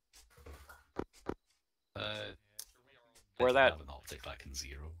 Where that? I have an optic that can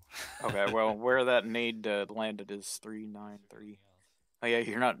zero. Okay, well, where that nade landed is 393. Oh yeah,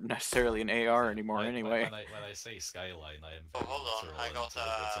 you're not necessarily an AR anymore anyway. When I say skyline, I am. Oh, hold on, I got the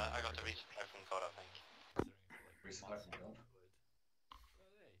resupply from God, I think. Resupply from God?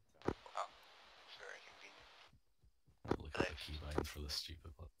 Oh, very convenient. Look at the keybind for the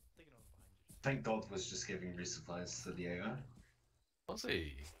stupid one. I think God was just giving resupplies to the AI. Was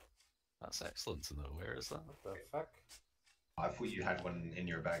he? That's excellent to know. Where is that? What the fuck? I thought you had one in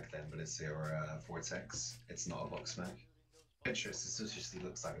your bag then, but it's your Vortex. It's not a box mag. Picture suspiciously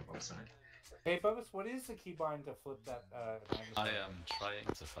looks like a box mag. Hey, Bubba's, what is the keybind to flip that? I am trying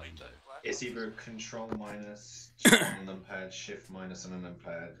to find out. It's either Control minus on the numpad, Shift minus on the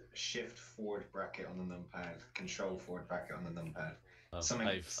numpad, Shift forward bracket on the numpad, Control forward bracket on the numpad.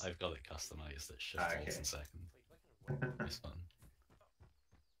 I've got it customized. It's Shift holds in second. This one.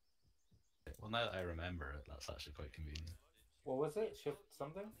 Well, now that I remember it, that's actually quite convenient. What was it? Shift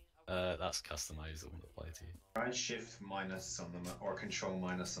something? That's customized. It won't apply to you. Try Shift minus on the or Control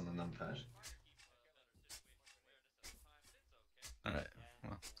minus on the numpad. All right.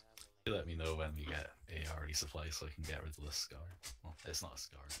 Well, you let me know when we get AR resupply so I can get rid of this scar. Well, it's not a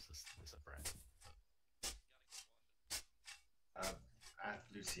scar. It's a brand.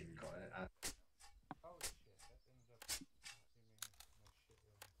 Lucien got it. Oh shit! That ends up consuming my shit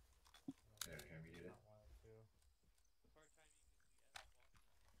room. Yeah, okay, we did it.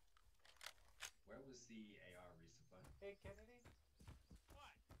 Where was the AR resupply? Hey Kennedy.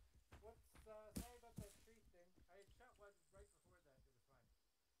 What? What's sorry about that tree thing. I had shot one right before that. It was fine.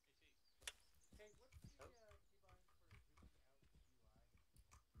 Hey, what's the keybind for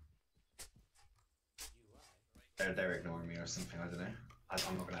zooming out UI? They're ignoring me or something. I don't know.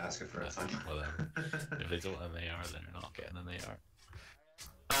 I'm not going to ask her for a time. Whatever. If they don't have an AR, then they're not getting an AR.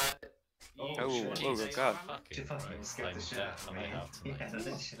 God. She fucking scared the shit out of me. Yeah,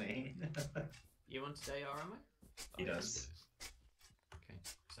 literally. You want today, ArmA? He does. Okay,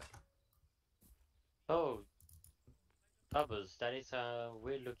 so. Oh, Bubbles, that is a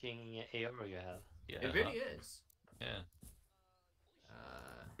weird looking AR you have. Yeah, It really is. Yeah.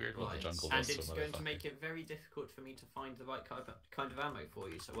 Weird what the Right. jungle And does to it's a going to motherfucker. make it very difficult for me to find the right kind of ammo for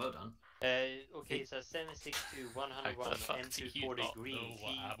you, so well done. Okay, it's a 76 to 101 M240 green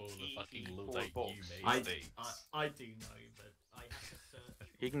E4 box. I do know, but I have to search.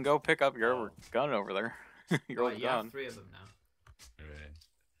 He can go pick up your gun over there. Your Right, old you gun. have 3 of them now. Right.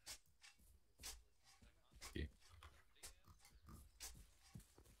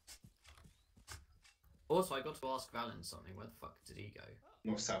 Also, I got to ask Valen something. Where the fuck did he go?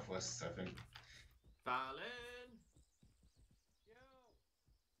 North southwest, I think. Valen! Yo!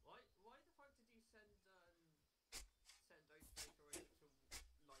 Why the fuck did you send Oathbreaker over to,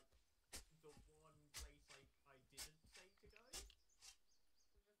 like, the one place I didn't say to go?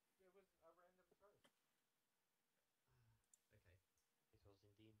 It was a random choice. Okay. It was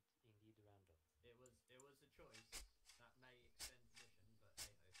indeed random. It was a choice that may extend the mission,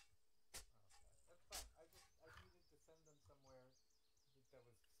 but hey ho. That's fine. I needed to send them somewhere that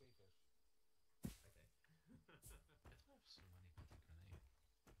was safe-ish. Okay. I have so many bloody grenades.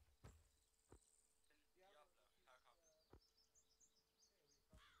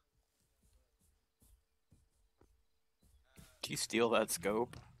 Do you steal that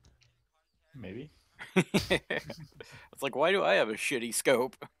scope? Maybe. It's like, why do I have a shitty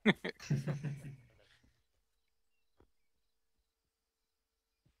scope?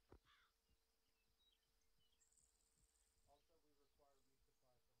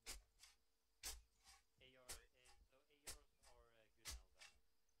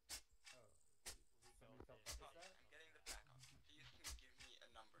 Getting the pack off. If you can give me a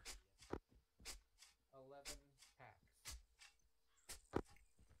number. 11 packs.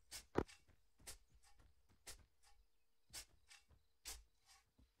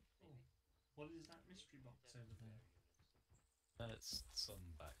 Oh, what is that mystery box over there? It's some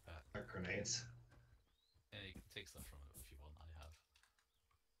backpack. Grenades. Yeah, you can take stuff from it if you want. I have.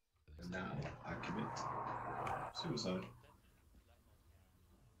 And now I commit suicide.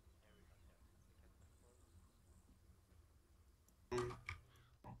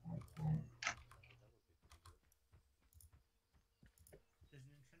 There's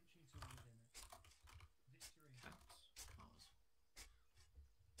an entrenching tool within it. Victory.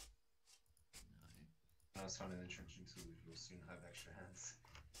 I was finding an entrenching tool. You'll soon have extra hands.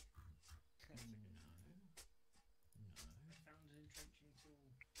 I found an entrenching tool.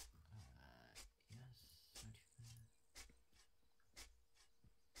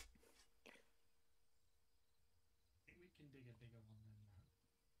 I think we can dig a bigger one than that.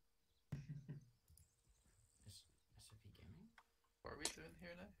 SFP Gaming? What are we doing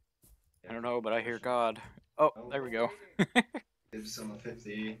here now? I don't know, but I hear God. Oh, there we go. Dibs on the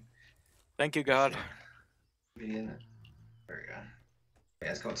 50. Thank you, God. There we go.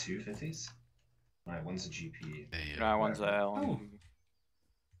 Yeah, it's got 2 50s. Right, one's a GP. No, one's a L. Oh.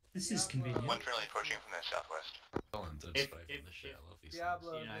 This is convenient. One friendly approaching from the southwest.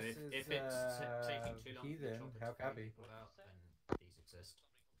 Diablo, You know, if it's taking too long for the heathen, chopper how to carry copy? people out, then these exist.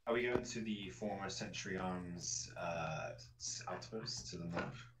 Are we going to the former Century Arms outpost to the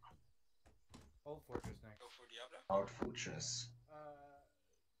north? Old Fortress next. Go for Diablo. Old Fortress.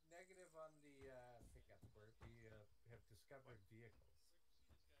 Negative on the pickup where we have discovered vehicles.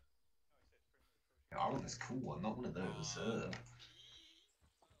 Yeah, I want this cool one, not one of those. Hey,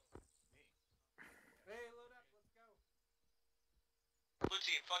 load up, let's go. Blue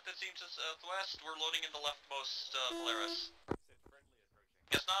team, fuck the team to southwest. We're loading in the leftmost Polaris.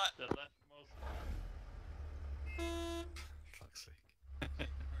 Guess not. The leftmost. Fuck's sake.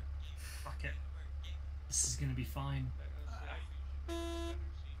 Fuck it. This is gonna be fine. I'm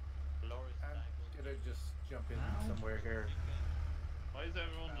gonna just jump in somewhere here. Why is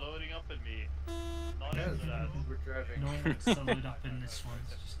everyone loading up at me? Not Because into that. we're driving. No one wants to load up in this one.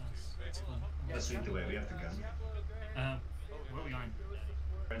 It's just us. It's cool. Let's lead the way, we have the gun. Where are we going?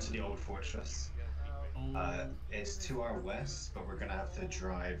 We're into the Old Fortress. It's to our west, but we're gonna have to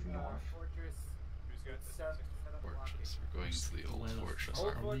drive north. Fortress. Fortress. We're going to the Old Fortress, Old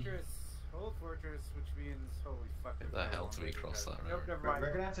aren't we? Fortress. Old Fortress, which means holy fuck. How the hell do we cross that Nope, river? never mind.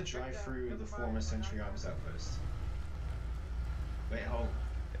 We're gonna have to drive through the former Century Arms outpost. Wait, hold.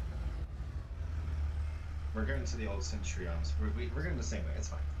 We're going to the old Century Arms. We're going the same way. It's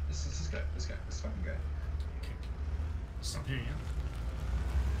fine. Let's just go. Let's go. Let's fucking go. Stop here,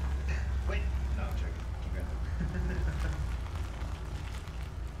 yeah? Wait. No, I'm joking. Keep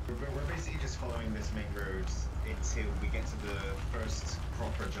going. We're basically just following this main road until we get to the first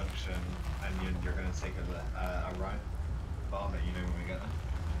proper junction, and you're going to take a right. But I'll let you know when we get there.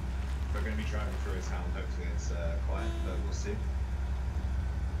 We're going to be driving through a town. Hopefully it's quiet, but we'll see.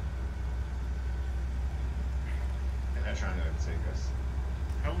 And they're trying to overtake us.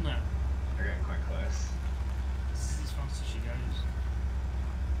 Hell no. They're getting quite close. This is as fast as she goes.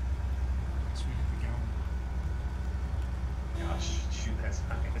 So we have to go. Gosh, shoot that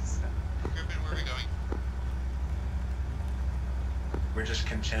tires. Griffin, where are we going? We're just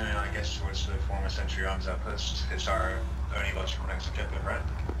continuing, I guess, towards the former Century Arms outpost. It's our only logical next objective, right?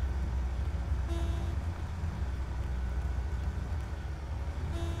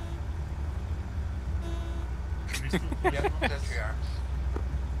 Yep, Century Arms.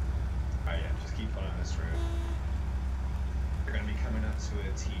 Oh yeah, just keep following this road. We're going to be coming up to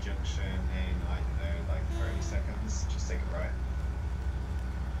a T-junction in, I don't know, like 30 seconds. Just take it right.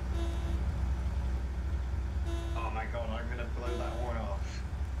 Oh my god, I'm going to blow that horn off.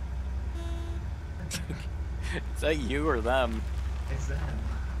 Is that you or them? It's them.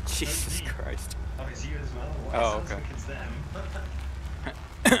 Jesus Christ. Oh, it's you as well? Why Oh, sounds okay. like it's them.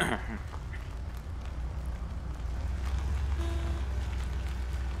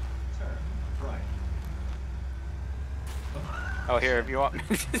 Turn right. Oh, here, if you want me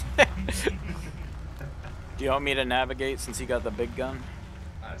Do you want me to navigate since you got the big gun?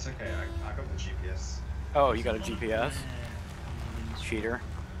 It's okay, I got the GPS. Oh, you got a GPS? Cheater.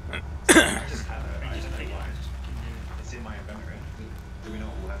 I just have it, I don't know why. It's in my inventory. Do we not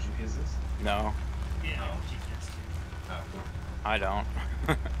all have GPSs? No, Yeah, I have GPS too. Oh, cool. I don't.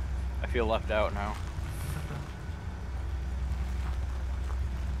 I feel left out now.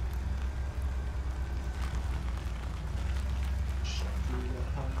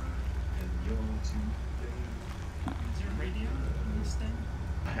 Is there a radio in this thing?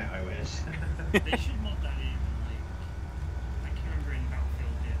 I wish. They should mod that in, like, I can remember in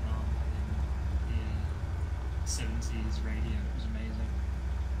Battlefield Vietnam, the 70s radio, it was amazing.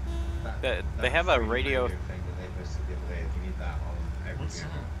 They have a radio. Thing that they posted the other day. You need that on every What's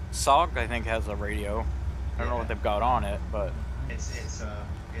vehicle. that? SOG, I think, has a radio. I don't know what they've got on it, but It's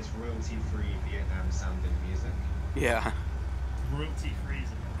royalty free Vietnam sounding music. yeah. Royalty free is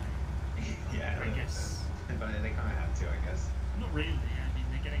a lie. Yeah, I guess. But they kind of have to, I guess. Not really, I mean,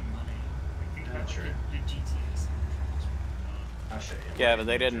 they're getting money. Like, think about True. the GTA soundtracks. I'll show you. Yeah, but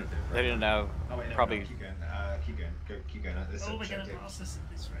they didn't have Oh wait, no, probably. no, keep going. Keep going. Keep going. This Oh, we're gonna objective. pass us at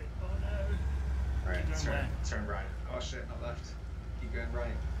this rate. Oh no. Right, Keep going turn right. Oh shit, not left. Keep going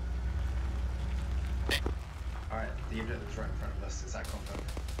right. Alright, the objective's right in front of us. It's that compound.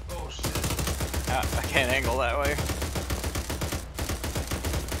 Oh shit. I can't angle that way.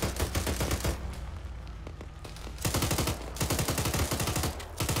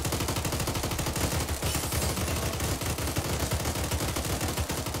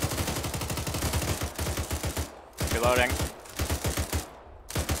 Reloading.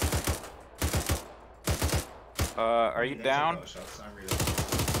 Are you down?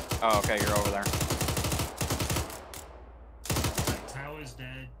 Oh, okay, you're over there. Tower's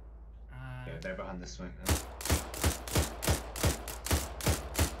dead. They're behind this smoke now.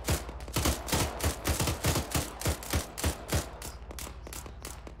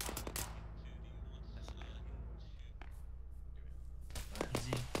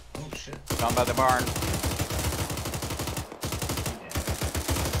 Oh shit. Down by the barn.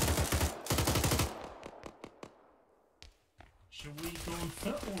 Shall we go on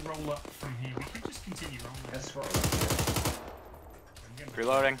foot or roll up from here? We could just continue rolling. Let's roll.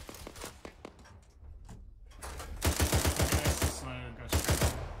 Reloading.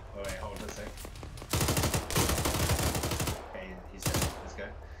 Oh wait, hold a sec. Okay, he's dead. Let's go.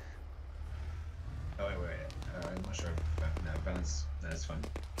 Oh wait. I'm not sure. No, balance. No, it's fine.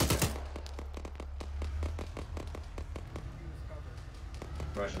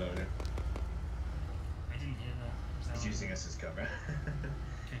 Roger, loaded. I didn't hear that. He's using us as cover.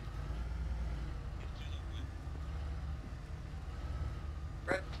 Okay.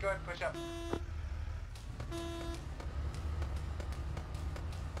 Brett, go ahead and push up.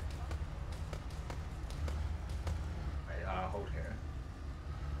 Right, hold here.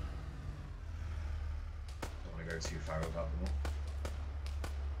 Don't want to go too far above them all.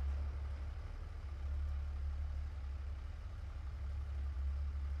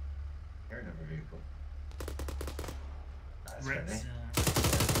 Here, another vehicle. That's Red's, funny.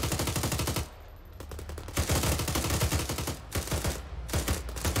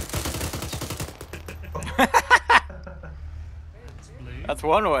 That's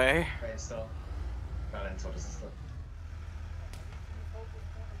one way. Right, stop. Balance, what does this look?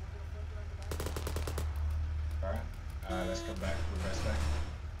 Alright, let's come back. Reverse back.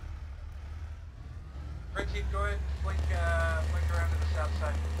 Red team, go ahead and blink around to the south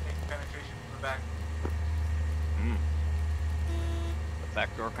side. Make penetration from the back. The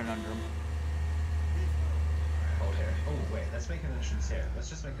backdoor conundrum. Hold here. Oh, wait, let's make an entrance here. Let's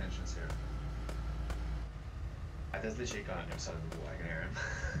just make an entrance here. There's literally a guy on the other side of the wall, I can hear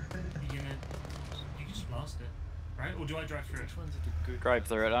him. You can just blast it, right? Or do I drive through it? Drive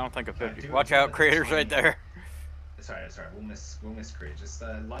through it. I don't think a 50. Watch out, creators right there. Sorry, we'll miss create. Just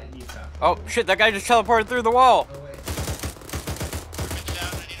lightly tap. Oh shit! That guy just teleported through the wall. Oh wait.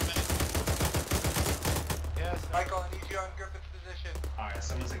 Yes. Michael, I need you on Griffin's position. Alright,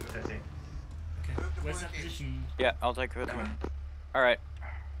 someone take the 50. Okay. Where's that position? Yeah, I'll take 50. All right.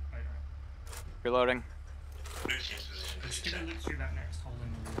 Reloading. Blue team's position. Just gonna look through that next hole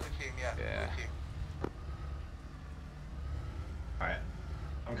in the wall. Blue team, yeah. Yeah. Blue team. Alright,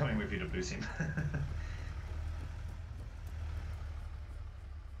 I'm coming with you to blue team.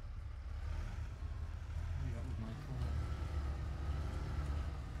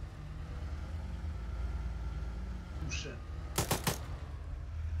 Oh shit.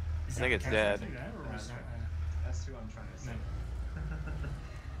 I think it's dead. That's who I'm trying to say.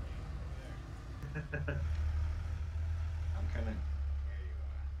 I'm coming. Here you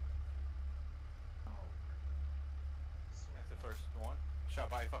are. Oh. That's the first one. Shot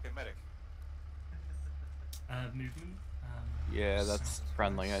by a fucking medic. Movement. Yeah, that's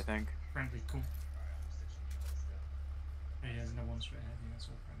friendly, I think. Friendly, cool. Yeah, there's no one straight ahead. Yeah, that's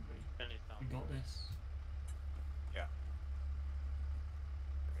all friendly. We got this. Yeah.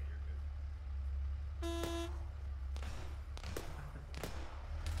 Okay, you're good.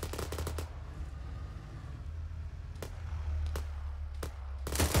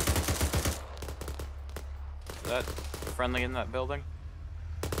 Is that friendly in that building?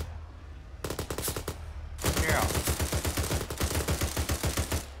 Yeah.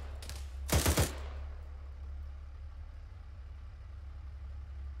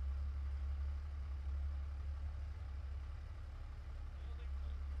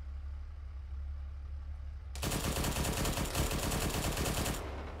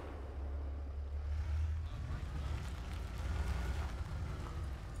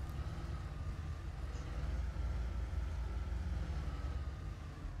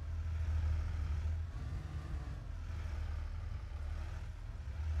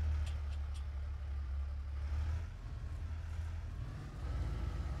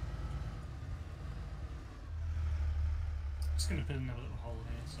 Just gonna put another little hole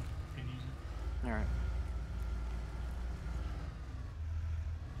here so we can use it. Alright.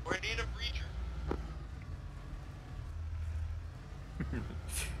 We need a breacher. Blue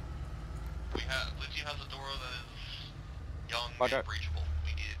team has a door that is young Watch and out. breachable.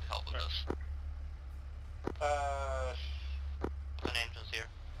 We need help with this. An entrance here.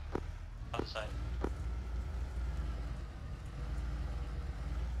 On the side.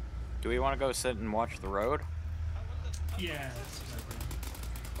 Do we want to go sit and watch the road? Yeah, that's exactly.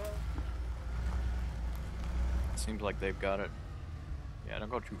 Seems like they've got it. Yeah, don't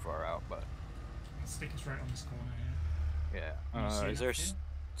go too far out, but Stick us right on this corner here. yeah. You see Is there enough here?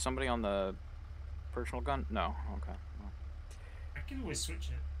 somebody on the personal gun? No. Okay. Well, I can always switch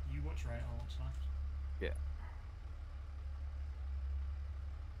it. You watch right, I'll watch left. yeah.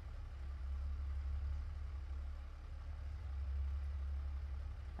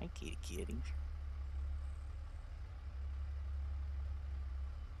 Hi, kitty.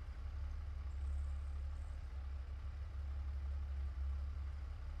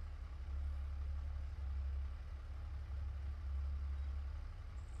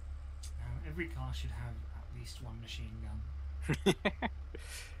 Every car should have at least one machine gun.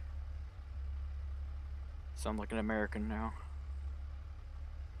 Sound like an American now.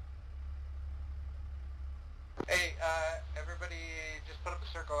 Hey, everybody just put up a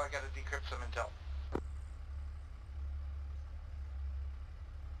circle. I gotta decrypt some intel.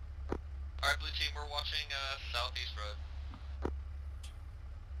 Alright, blue team, we're watching southeast road.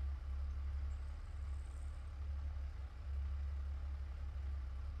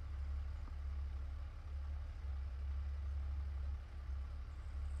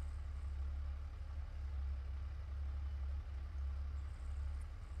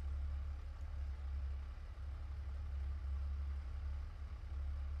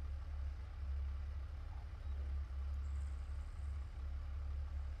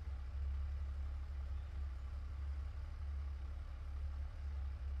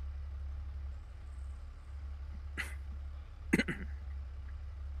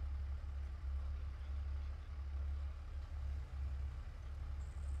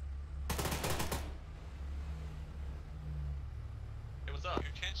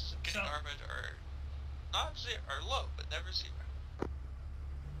 getting armored are not zero, are low, but never zero.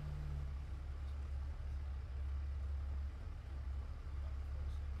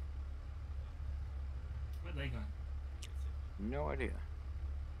 Where they going? No idea.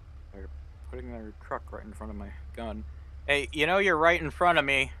 They're putting their truck right in front of my gun. Hey, you know you're right in front of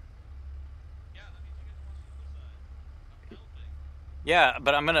me. Yeah,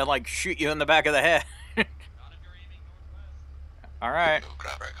 but I'm gonna like shoot you in the back of the head. All right.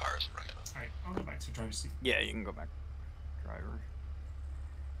 Grab our cars and bring it up. Alright, I'll go back to driver's seat. Yeah, you can go back. Driver.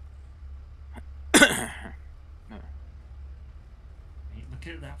 Hey, look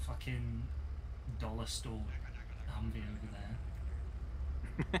at that fucking dollar store Humvee over there.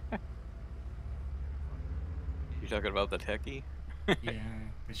 You talking about the techie? Yeah,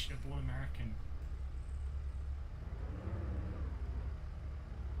 they should have bought American.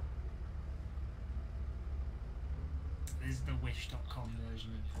 This is the wish.com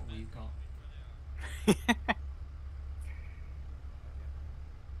version of what we've got.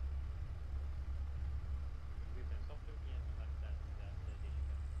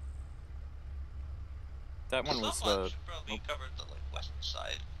 That one was Someone the. should probably cover the like west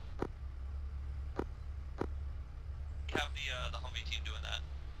side. We have the Humvee team doing that.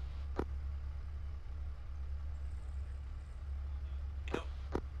 Yep.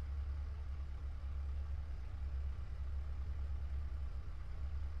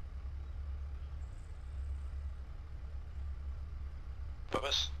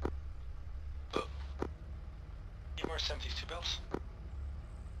 Bubba's. Oh. Need more 72 bells?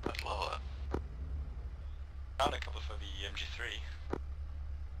 I'd love that. Found a couple for the MG3.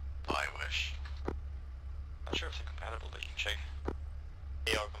 I wish. Not sure if they're compatible, but you can check.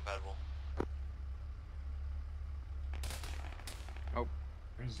 They are compatible. Oh.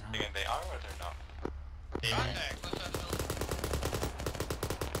 Again, they are or they're not? Contact, let's have the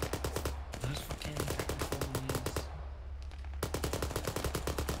Those fucking technical wheels.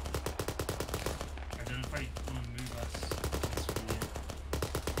 I don't know if I want to move us this way.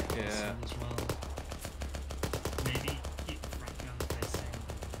 Yeah. As well. Maybe keep the front gun facing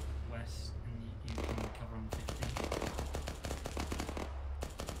west and you can cover on 50.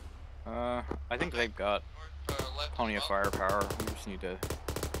 I think they've got plenty of firepower. We just need to. Yeah,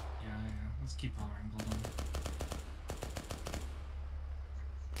 let's keep our angle on.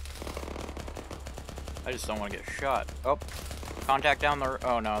 I just don't want to get shot. Oh, contact down the.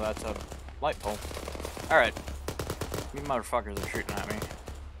 Oh no, that's a light pole. All right, you motherfuckers are shooting at me.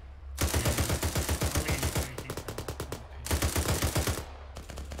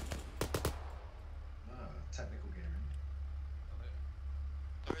 Technical gaming.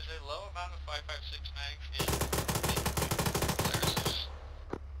 There is a low amount of 5.56 mag in Polaris.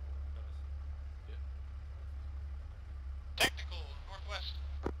 Technical, northwest.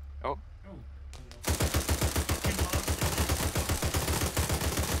 Oh.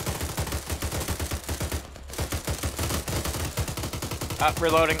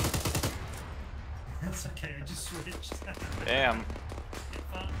 Reloading. That's okay, I just switched. Damn.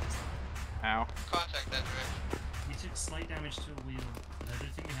 Ow. Contact that direction. We took slight damage to a wheel, but I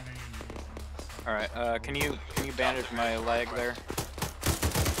don't think we have any injuries on us. All right. Can you bandage my leg there?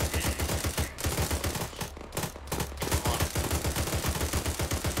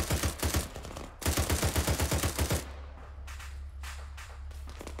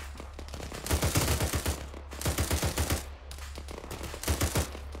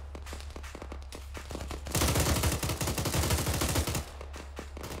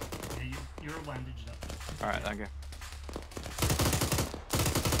 You're bandaged up. Alright, thank you.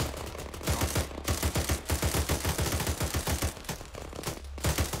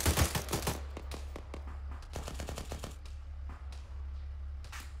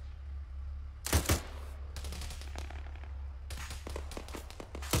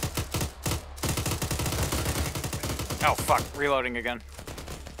 Oh fuck, reloading again.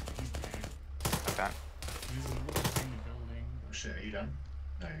 Okay. Oh shit, are you done?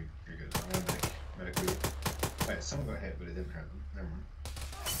 No, you're good. I'm gonna medic loop. Wait, someone got hit, but it didn't hurt them. Never mind.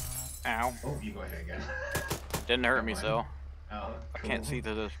 Ow. Oh, you got hit again. Didn't hurt me, so. Oh, I can't see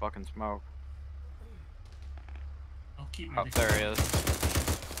through this fucking smoke. I'll keep Oh, there he is.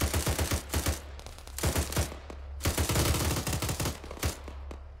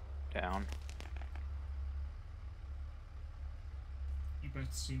 Down. You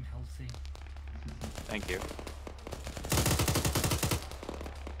both seem healthy. Thank you.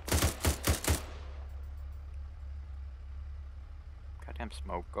 Goddamn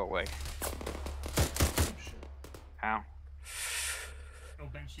smoke, go away. Ow. Oh,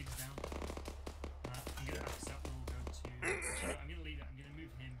 bench sheet's down. I'm gonna access that, we'll go to... Actually, no, I'm gonna leave it, I'm gonna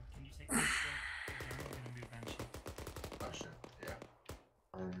move him. Can you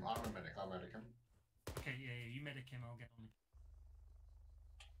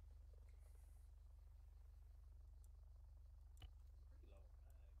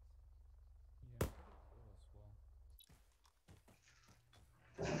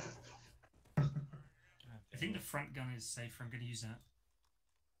think the front gun is safer. I'm going to use that.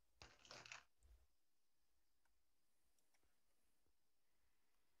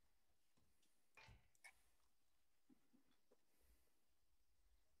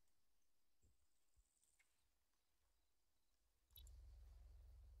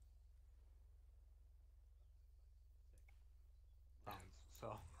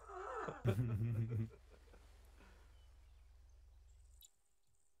 So.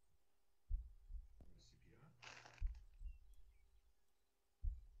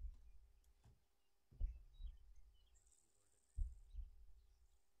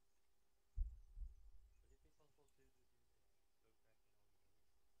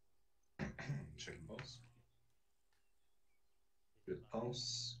 Checking pulse. Good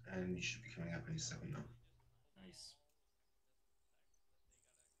pulse, and you should be coming up any second now. Nice.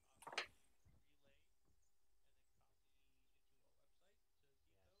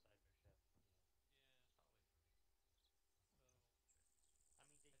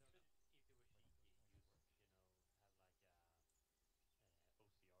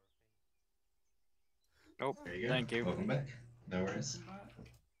 Nope. There you go. Thank you. Welcome back. No worries.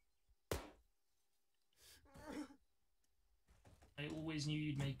 I always knew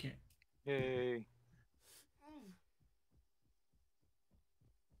you'd make it. Yay.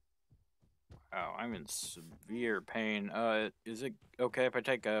 Wow, I'm in severe pain. Is it okay if I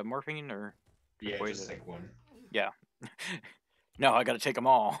take morphine or? Yeah, just take one. Yeah. No, I gotta take them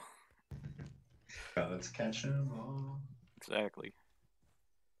all. Let's catch them all. Exactly.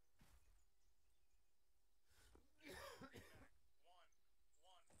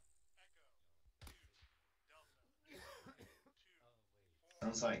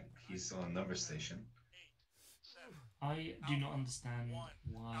 Sounds like he's still on number station. I do not understand why.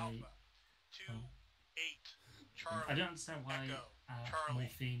 I don't understand why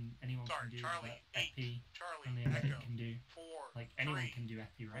morphine anyone can do, but epi only a medic can do. Like anyone can do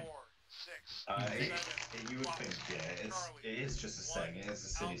epi, right? You would think, yeah, it is just a setting. It is a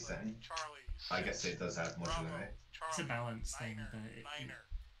city setting. I guess it does have modular. It's a balance thing, but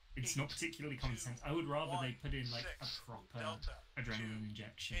it's not particularly common sense. I would rather they put in like a proper adrenaline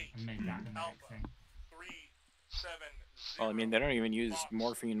injection and make that the medic thing. Well, I mean, they don't even use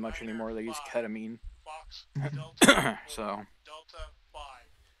morphine much anymore. They use ketamine. So,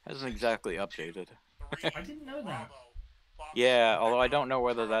 hasn't exactly updated. I didn't know that. Yeah, although I don't know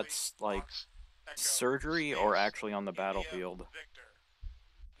whether that's like surgery or actually on the battlefield.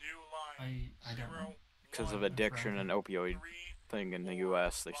 I don't know. Because of addiction and opioid thing in the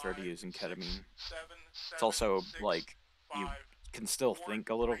US, they started using ketamine. It's also like you can still think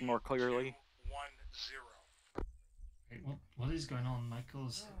a little more clearly. Wait, what is going on?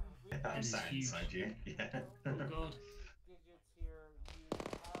 Michael's head is huge. Inside you. Yeah. Oh god.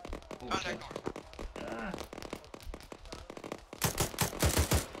 Contact. Ah.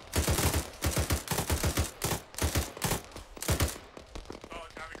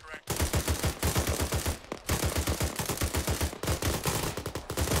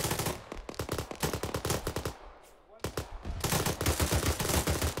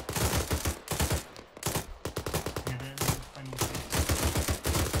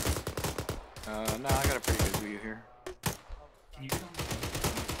 No, I got a pretty good view here. Can you get on the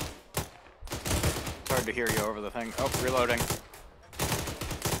It's hard to hear you over the thing. Oh, reloading.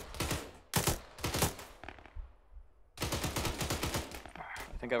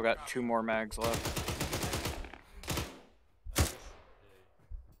 I think I've got 2 more mags left.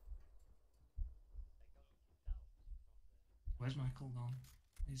 Where's Michael gone?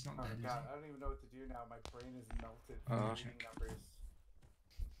 He's not dead, is God, he? I don't even know what to do now. My brain is melted from reading numbers.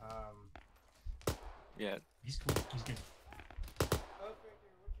 Yeah. He's cool. He's good.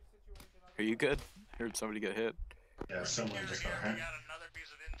 Are you good? Heard somebody get hit. Yeah, someone just got hit.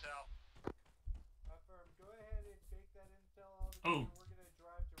 Oh.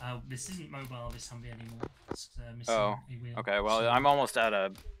 This isn't mobile, this Humvee anymore. It's missing Oh. a wheel. Okay, well, I'm almost out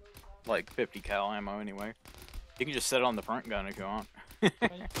of like 50 cal ammo anyway. You can just sit on the front gun if you want. Red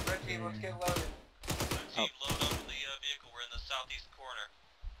team, let's get loaded. Red team, load up the vehicle. We're in the southeast corner.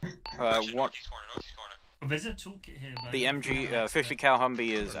 Northeast corner. Oh, there's a toolkit here. But The MG 50 cal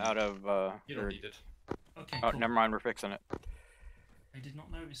Humvee is out of. You don't need it. Okay, Oh, cool. never mind. We're fixing it. I did not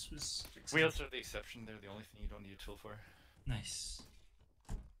know this was fixed. Wheels are the exception. They're the only thing you don't need a tool for. Nice.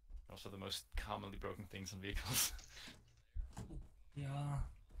 Also the most commonly broken things in vehicles. Yeah,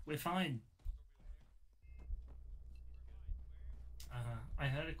 we're fine. I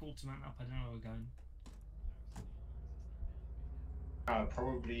heard a call to mount up. I don't know where we're going.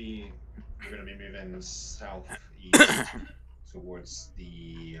 Probably we're going to be moving southeast. towards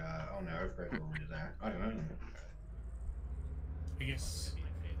the. Oh no, Overgrowth are already there. I don't know. I guess.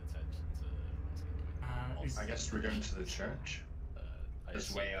 I guess we're going to the church.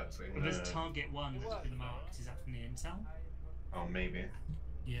 Just way up. Well, there's target 1 that's been marked. Is that from the intel? Oh, maybe.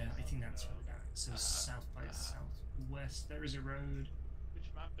 Yeah, I think that's what that is. So south by southwest, there is a road. Which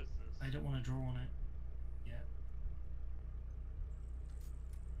map is this? I don't want to draw on it yet.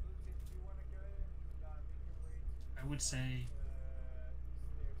 I would say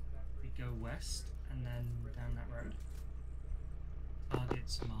we go west and then down that road.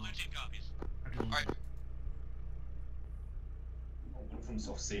 Targets marked. Alright. One from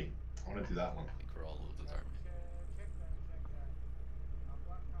Soft Sea. I want to do that one. I think we're all loaded, aren't we?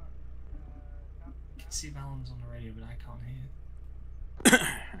 I can see Valon's on the radio, but I can't hear.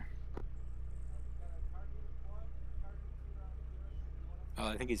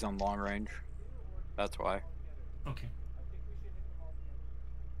 I think he's on long range. That's why. Okay.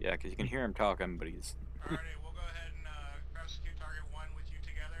 Yeah, because you can hear him talking, but he's... Alrighty, we'll go ahead and prosecute target 1 with you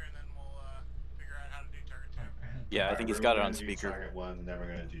together, and then we'll figure out how to do target 2. Yeah, I think he's got it on speaker. Target 1, then we're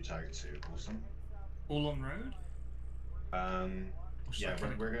going to do target 2. Awesome. All on road? Yeah,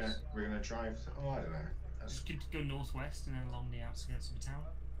 we're gonna drive. Oh, I don't know. Just could go northwest and then along the outskirts of the town,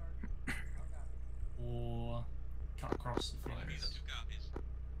 or cut across the fields.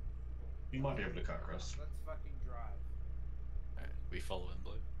 You might be able to cut across. Let's fucking drive. Alright, we follow in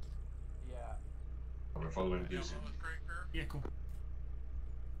blue. Yeah. Oh, we're following blue soon. Yeah, cool.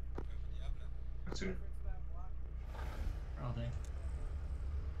 That's it. Where are they?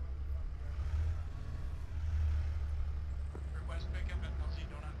 Request pickup at LC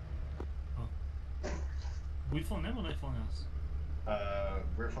Donut. Oh. We following them or they following us?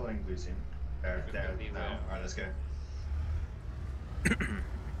 We're following blue team. They're now. Alright, let's go.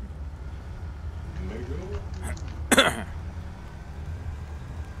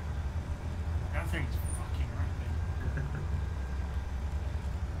 That thing's fucking rapid.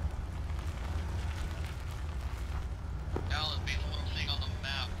 Alan, based on what I'm seeing on the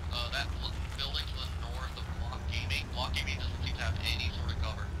map, that building to the north of Block Gaming doesn't seem to have any sort of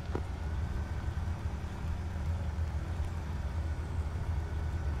cover.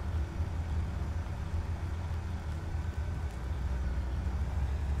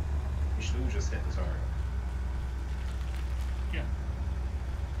 We should all just hit the target. Yeah.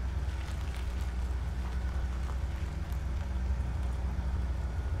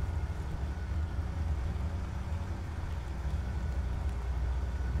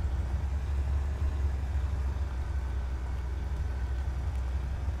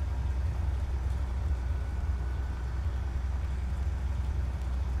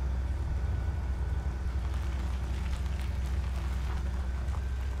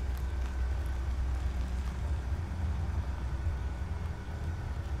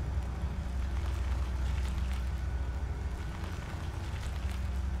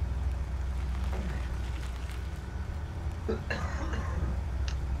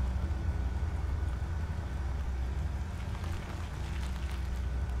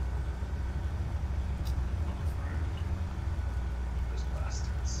 Those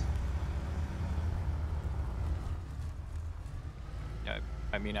bastards. Yeah,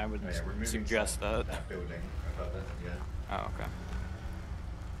 I mean, I would Oh, yeah, we're moving suggest south, that. that building above it, yeah. Oh, okay.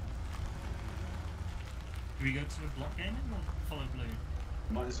 Do we go to the block gaming or follow blue?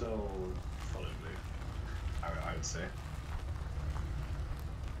 Might as well follow blue. I would say.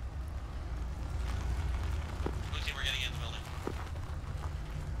 Lucy, we're getting in the building.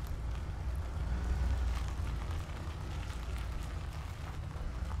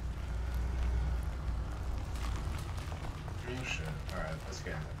 Oh shit. Alright, let's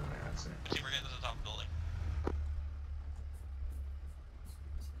get in the building, I'd say. Lucy, we're getting to the top of the building.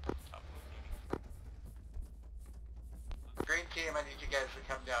 Green team, I need you guys to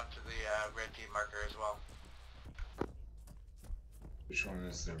come down to the red team marker as well. Which one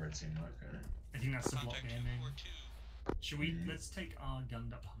is the red team marker? I think that's the block gaming. Should we? Let's take our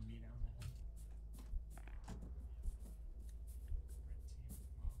gunned up Humvee down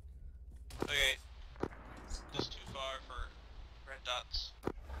there. Okay. Just too far for red dots.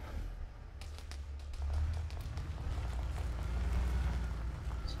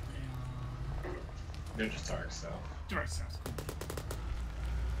 So they are They're just dark south. direct south.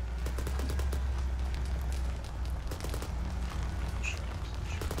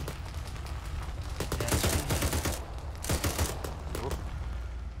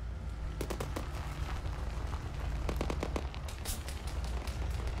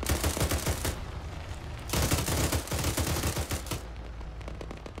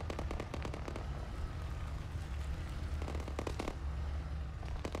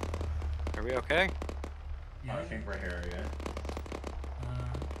 Are we okay? Yeah. I think we're here, yeah.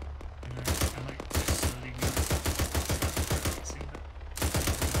 I like slowly fixing that.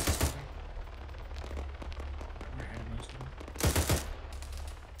 We're ahead of most of them.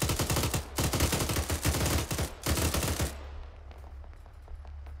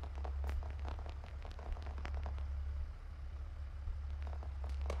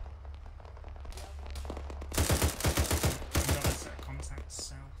 We got us at contact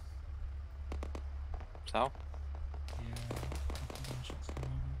south. South? Yeah, a couple of gunshots come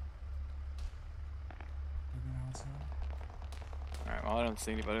over. Within our town. Alright, well I don't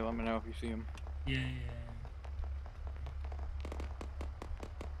see anybody. Let me know if you see them. Yeah.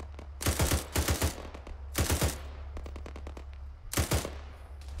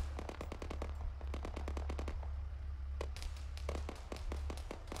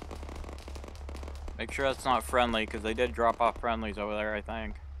 Make sure that's not friendly, because they did drop off friendlies over there, I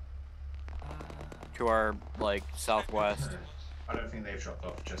think. To our, like, southwest. I don't think they've dropped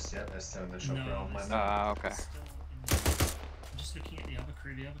off just yet. They're still in the shop No, around they're mine. Okay. still in the... I'm just looking at the other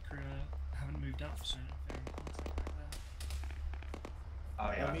crew. The other crew haven't moved up, so they're in contact back there.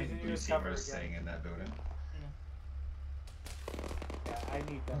 Oh yeah, I I'm think using Blue you as Team cover are again. staying in that building. Yeah, I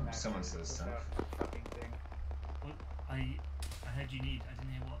need them actually. Someone says with stuff. that fucking thing. What? I heard you need. I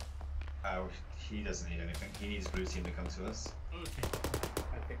didn't hear what. Oh, he doesn't need anything. He needs Blue Team to come to us. Oh, okay.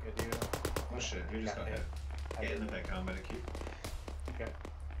 I think I do. Oh shit, who just got hit? Get in the back, I'll medic you. Okay.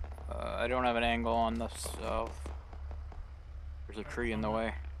 I don't have an angle on the south. There's a tree in the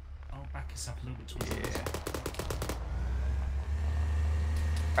way. I'll back us up a little bit towards Yeah. the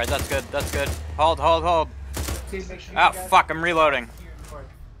Alright, that's good. That's good. Hold. Team, Ah, fuck, I'm reloading.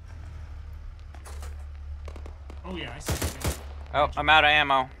 Oh yeah, I see. Oh, I'm out of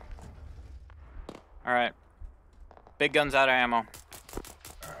ammo. Alright. Big gun's out of ammo.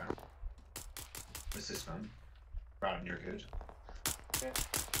 Alright. This is fun. Brown, you're good. Okay.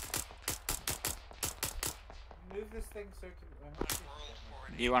 Move this thing so it can...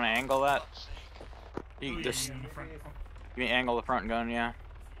 Do you want to angle that? You Oh, just yeah, in the front. Oh, you can angle the front gun, yeah.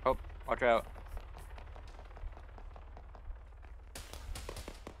 Oh, watch out.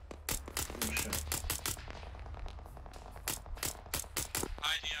 Oh shit.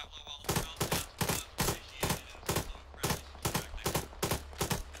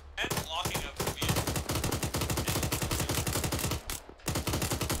 And blocking up the vehicle.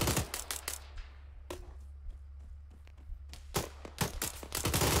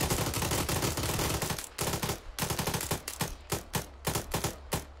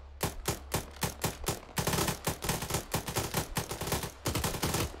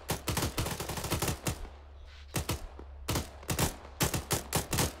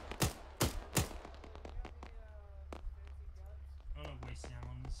 oh, wasting ammo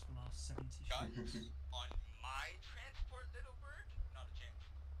on this last 70 shots. On my transport, little bird? Not a chance.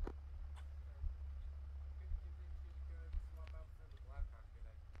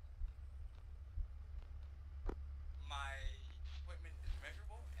 My equipment is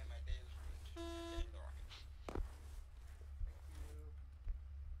measurable, and my day is ruined. Take the rockets.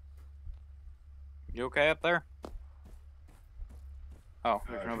 You okay up there? Oh,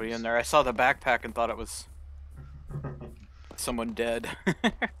 there's nobody in there. I saw the backpack and thought it was someone dead.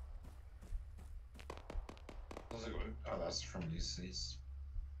 Oh, that's from UCs.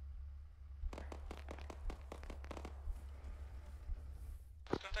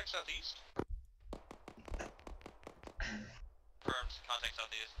 Contact southeast. Confirmed. Contact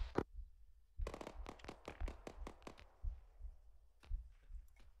southeast.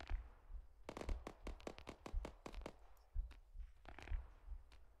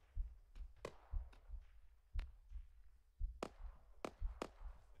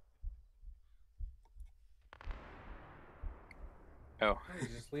 Oh. You're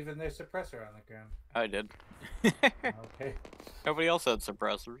just leaving their suppressor on the ground. I did. Okay. Nobody else had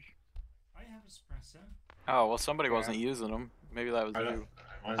suppressors. I have a suppressor. Oh, well somebody wasn't using them. Maybe that was you.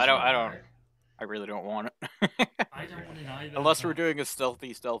 I really don't want it. I don't want it either. Unless we're doing a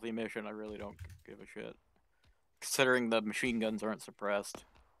stealthy mission, I really don't give a shit. Considering the machine guns aren't suppressed.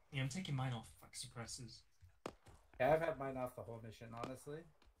 Yeah, I'm taking mine off, like suppressors. Yeah, I've had mine off the whole mission, honestly.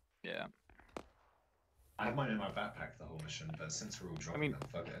 Yeah. I have mine in my backpack the whole mission, but since we're all dropping them,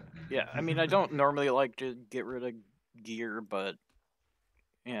 fuck it. Yeah, I mean, I don't normally like to get rid of gear, but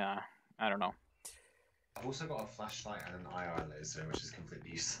yeah, I don't know. I've also got a flashlight and an IR laser, which is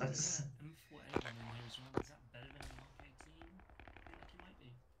completely useless. M4A1 in here as well. Is that better than an Mark 18? I feel like it might be.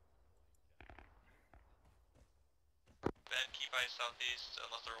 Bed, keep eyes southeast,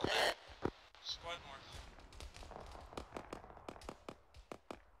 unless they're all dead. Squad north.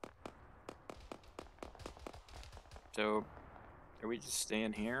 So, are we just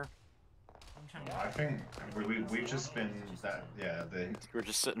staying here? I think we've just been we're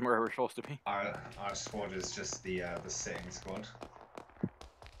just sitting where we're supposed to be. Our squad is just the sitting squad.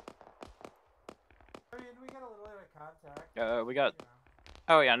 I mean, we got a little bit of contact. We got.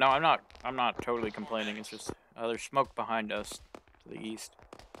 Oh yeah, no, I'm not totally complaining. It's just there's smoke behind us to the east.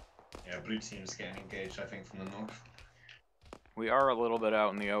 Yeah, blue team's getting engaged, I think, from the north. We are a little bit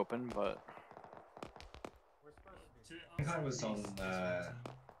out in the open, but. I think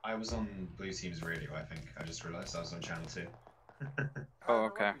I was on blue team's radio. I think I just realised I was on channel 2. Oh,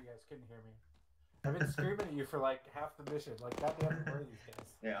 okay. You guys couldn't hear me. I've been screaming at you for like half the mission. Like, goddamn, where are these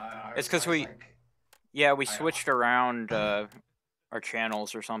guys? Yeah, it's because we. Like, yeah, we switched around our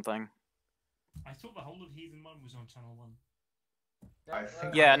channels or something. I thought the whole of Heathen 1 was on channel 1.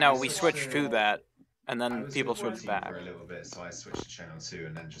 Yeah, no, we switched to that, and then people switched back. For a little bit, so I switched to channel 2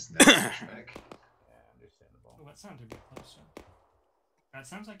 and then just never switched back. Yeah, understandable. Oh, that sounded a bit closer. That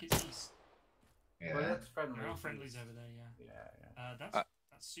sounds like it's east. Yeah. Well, that's friendly. There are friendlies over there, yeah. Yeah.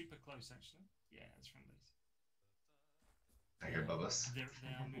 That's super close, actually. Yeah, that's friendlies. I hear Bubbles. They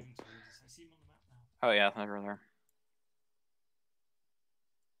are moving towards us. I see them on the map now. Oh yeah, they're there.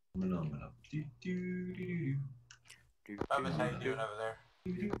 Bubbles, how you doing over there?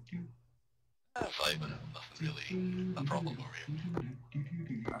 Fine, but nothing really a problem over here.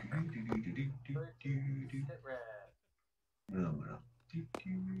 Hit red.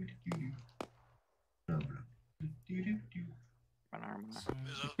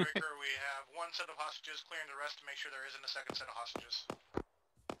 Breaker, we have one set of hostages, clearing the rest to make sure there isn't a second set of hostages.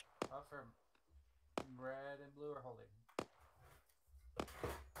 Affirm. Red and blue are holding.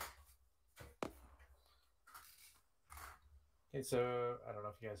 Okay, so I don't know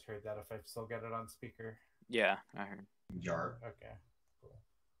if you guys heard that, if I've still got it on speaker. Yeah, I heard. Yarp. Okay, cool.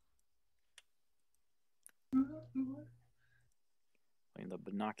 Playing the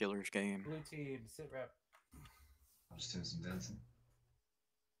binoculars game. Blue team, sit rep. I'm just doing some dancing.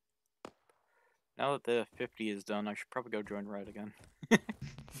 Now that the 50 is done, I should probably go join Red again. Yeah,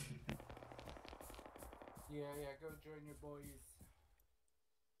 go join your boys.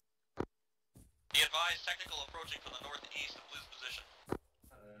 Be advised, technical approaching from the northeast of Blue's position.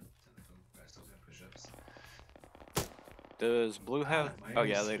 Technical, I still do push-ups. Does Blue have? Oh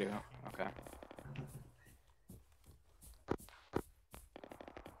yeah, they do. Okay.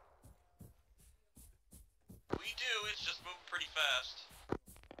 We do, it's just moving pretty fast.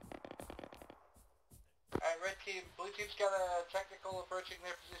 Alright, red team, blue team's got a technical approaching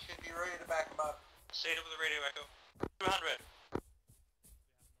their position. Be ready to back them up. Stay over the radio echo. 200.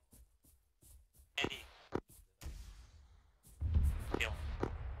 Andy. Kill.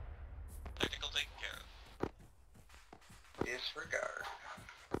 Technical taken care of. Disregard.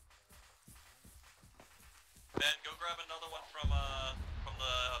 Ben, go grab another one from the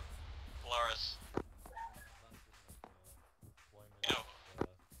Polaris. Go.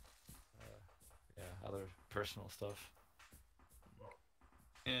 Yeah, other personal stuff.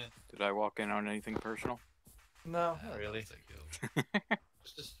 Yeah. Did I walk in on anything personal? No, not really.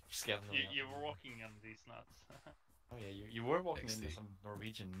 Just scaling them. You were walking on these nuts. Oh yeah, you were walking into some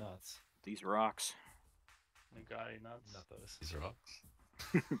Norwegian nuts. These rocks. Nugatti nuts. Not those. These rocks.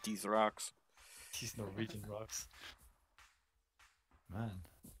 These rocks. These Norwegian rocks. Man,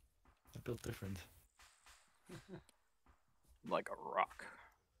 they're built different. Like a rock.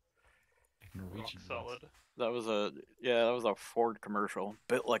 Like Norwegian rock solid. That was a Ford commercial.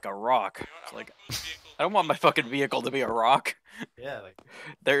 Built like a rock. It's like, I don't want my fucking vehicle to be a rock. Yeah, like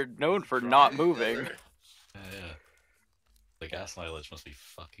they're known for not moving. Yeah. The gas mileage must be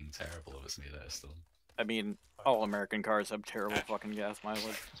fucking terrible if it's made out of stone. I mean, all American cars have terrible fucking gas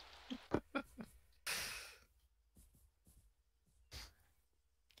mileage.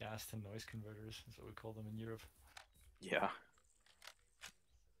 Gas to noise converters is what we call them in Europe. Yeah.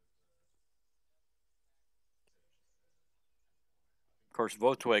 Of course,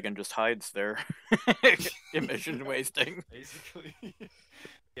 Volkswagen just hides their emission wasting. Basically.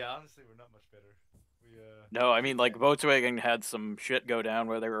 Yeah, honestly, we're not much better. No, I mean, like, Volkswagen had some shit go down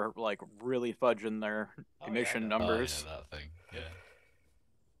where they were, like, really fudging their emission numbers. Oh, yeah, that thing, yeah.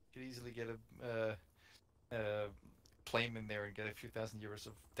 Could easily get a claim in there and get a few €1,000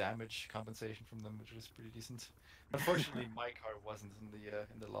 of damage compensation from them, which was pretty decent. Unfortunately, my car wasn't in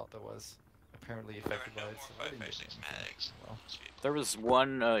the lot that was apparently affected by it. So I didn't get well. There was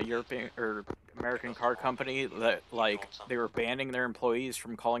one European or American car company that, like, they were banning their employees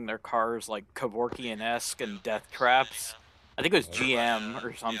from calling their cars like Kevorkian-esque and death traps. I think it was GM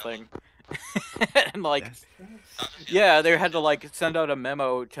or something. And like, yeah, they had to like send out a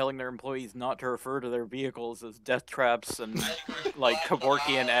memo telling their employees not to refer to their vehicles as death traps and like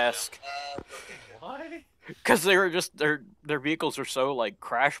Kevorkian-esque. Why? Because they were just their vehicles are so like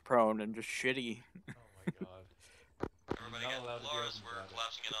crash prone and just shitty. Oh my god. Everybody get Lars, we're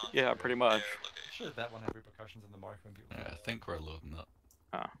collapsing in on Yeah, pretty much. Should that one have repercussions in the mark when people? I think we're loading up.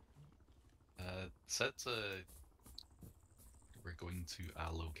 Huh. Said we're going to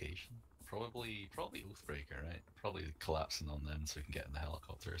a location. Probably Oathbreaker, right? Probably collapsing on them so we can get in the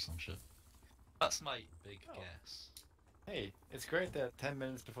helicopter or some shit. That's my big guess. Hey, it's great that 10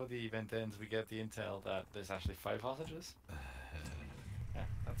 minutes before the event ends, we get the intel that there's actually 5 hostages. Yeah,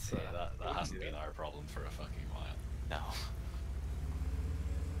 that's that hasn't been our problem for a fucking while. No.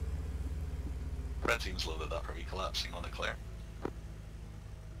 Red team's loaded up. Are we collapsing on Eclair?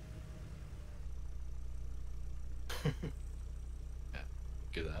 Yeah,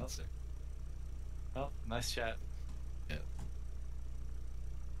 good answer. Well, nice chat. Yeah.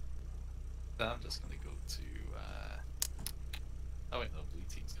 Then I'm just gonna go to. Oh wait, no, blue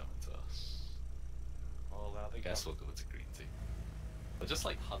team's coming to us. Oh, wow, I guess we'll go to green team. But just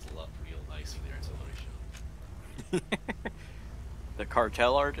like huddle up real nice for the artillery show. The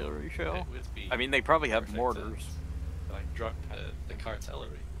cartel artillery show? It would be I mean, they probably have mortars. Like drug the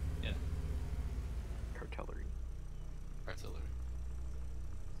cartellery. Yeah. Cartellery. Artillery.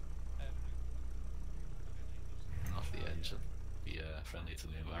 Off the engine. Be friendly to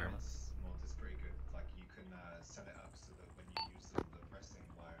the environment. Mod is pretty good. Like you can set it up so that when you use the pressing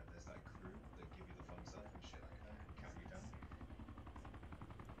wire, there's like crew that give you the thumbs up and shit like that and count you down.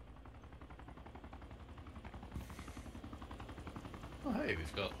 Oh hey,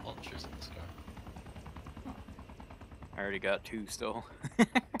 we've got launchers in this car. I already got 2 still.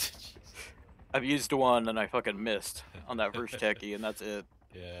 I've used 1 and I fucking missed on that first techie, and that's it.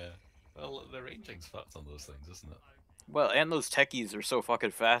 Yeah. Well, the ranging's fucked on those things, isn't it? Well, and those techies are so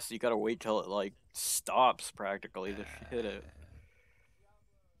fucking fast, you gotta wait till it, like, stops practically to hit it.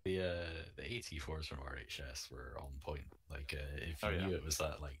 The AT4s from RHS were on point. Like, if you knew it was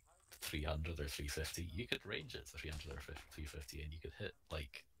that, like, 300 or 350, you could range it to 300 or 350 and you could hit,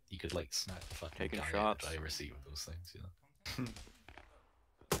 like, you could, like, smack the fucking Taking guy shots. in the driver's seat with those things, you know?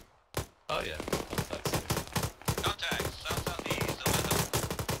 Oh yeah, contacts. Contact, south-southeast,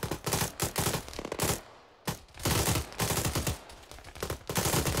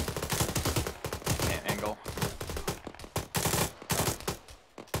 Angle.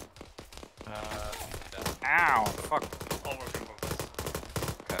 Ow! Fuck. All working both ways.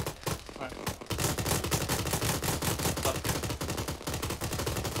 Okay. Alright.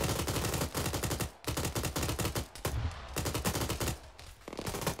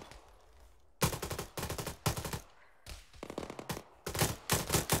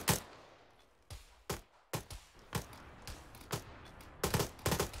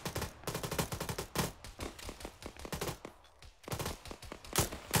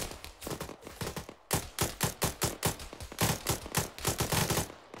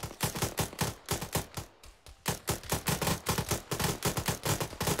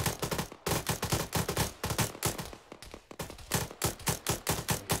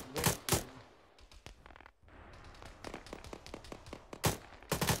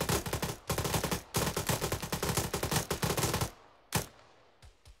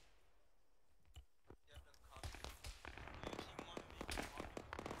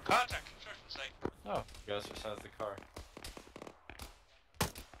 Contact, construction site. Oh, you guys just out the car.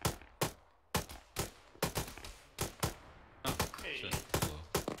 Hey.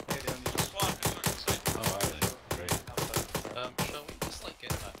 Squad, construction site. Oh, are they? Great. Shall we just, like,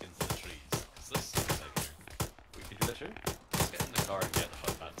 get back into the trees? Because this seems like We can do that too? let's get in the car and get the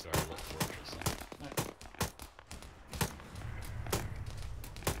fuck back to our little fortress.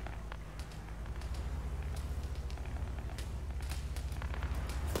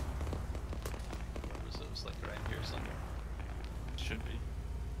 Where was it? Like around here somewhere. Should be.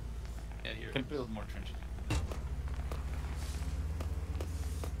 Yeah, here. Can build more trenches.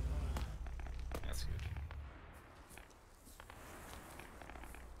 That's good.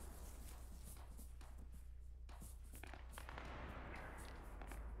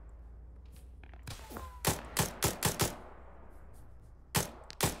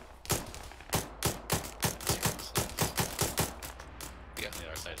 We get on the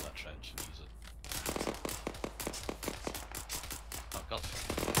other side of that trench and use it. Oh god.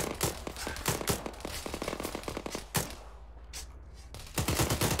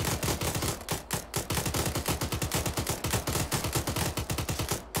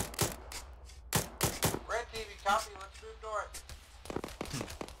 Red TV, copy. Let's move north.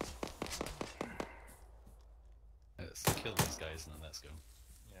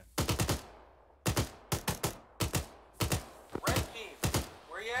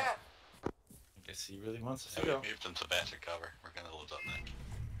 Guess he really wants us Yeah, to go. we moved into better cover. We're gonna load up next.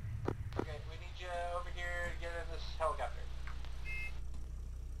 Okay, we need you over here to get in this helicopter.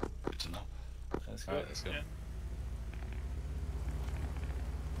 Good to know. Let's go. Alright, let's go. Yeah.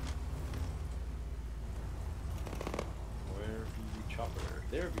 Where be chopper?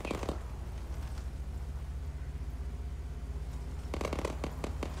 There be chopper.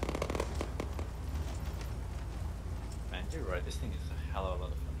 Man, you're right. This thing is a hell of a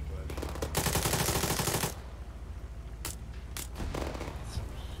lot of fun to drive.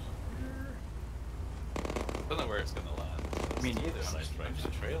 Don't know where it's gonna land. Me neither. I'm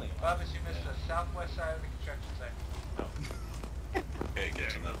just trailing. Obviously, you missed the southwest side of the construction site. Okay, good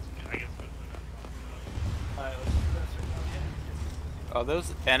to know. I guess Alright, let's start. Are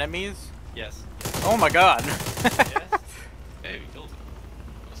those enemies? Yes. Oh my god! Yes. Hey, we killed him.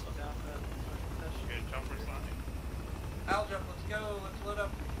 That's not good jumper sliding. I'll jump, let's go, let's load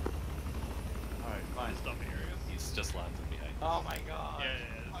up. Alright, fine. Stop areas. He's just landed behind. Oh my god.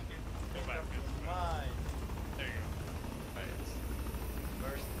 Yeah. Go back. Mine. There you go. Alright,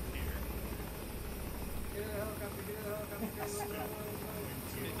 first here. Get in the helicopter, get in the helicopter, go.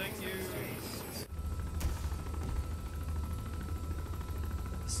 Thank you.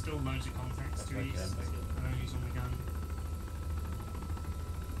 There's still loads of contacts to east. I know he's on the gun.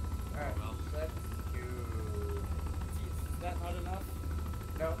 Alright, let's go. Is that not enough?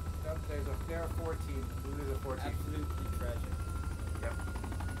 No, there are 14. We lose a 14. Absolutely tragic. Yep.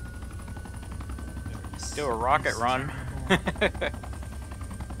 Do a rocket run.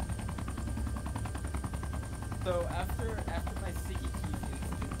 So after my sticky keys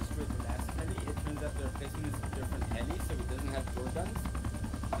instant destroyed the last heli, it turns out they're replacing this with different heli, so it doesn't have door guns.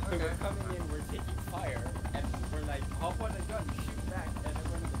 So we're coming in, we're taking fire, and we're like, hop on a gun, shoot back, and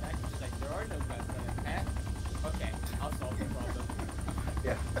everyone in the back is just like, there are no guns. I'm like, eh? Okay, I'll solve the problem.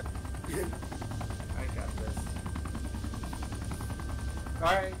 Yeah. I got this.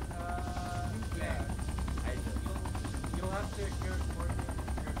 Alright, yeah. You'll have to go towards it.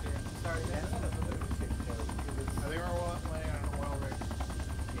 Sorry, that's not a little bit because I think we're landing on an oil rig.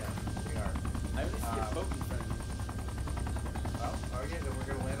 Yeah, we are. I only see a boat in front of me. Oh, yeah, then we're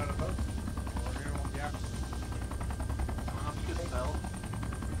gonna land on a boat. Yeah. Just fell.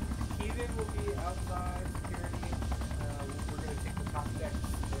 Keegan will be outside security. We're gonna take the top decks,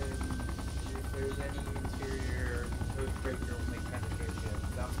 and if there's any interior earthquake, we'll make penetration.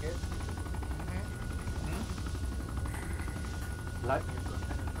 Sounds good? Like you're gonna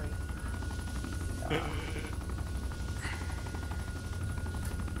penetrate.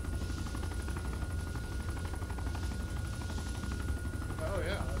 Oh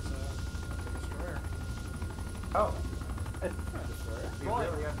yeah, that's a destroyer. Oh. It's not a destroyer. You're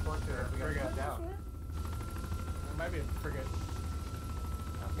really unfortunate. We got shut down. It might be a frigate.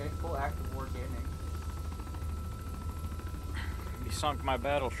 Okay, full active war gaming. You sunk my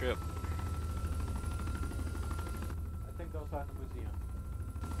battleship. I think those are the museum.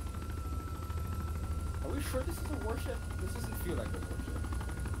 Are we sure this is a warship? This doesn't feel like a warship.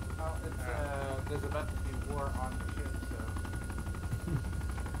 Oh, it's there's about to be war on the ship, so.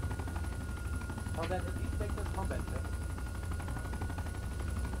 Oh, then at least make this combat check.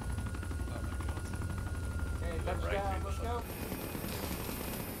 Okay, touchdown, let's go.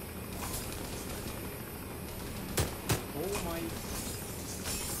 Oh my.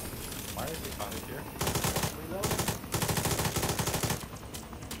 Why is he found it here? Reload.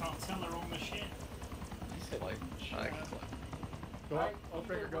 Cartel are on the ship. You say like, Go up, Right,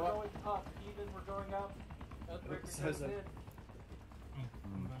 Outbreaker, even go we're up. going up. Even we're going up. Outbreaker Says goes in.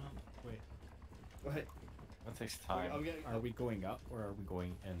 Wait. What? That takes time. Are we going up or are we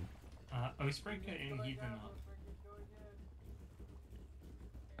going in? Icebreaker in heathen up.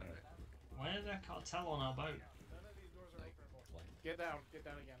 Alright. Why is there cartel on our boat? Get down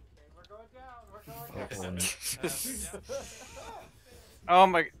again. Okay, we're going down. Oh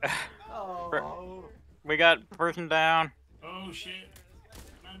my. Oh. We got person down. Oh shit.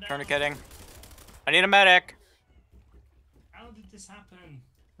 Man down. Tourniqueting. I need a medic. How did this happen?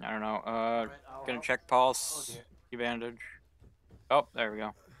 I don't know. Gonna check pulse. Bandage. Oh, there we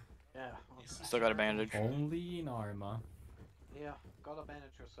go. Yeah. Still got a bandage. Only in ArmA. Yeah, gotta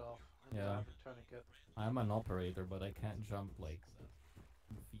manage yourself. Yeah. Tourniquet. I'm an operator, but I can't jump like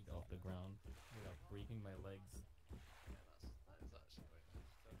 2 feet off the ground without breaking my legs.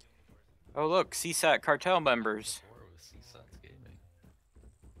 Oh look, CSAT cartel members.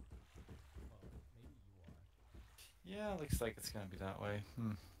 Yeah, looks like it's gonna be that way.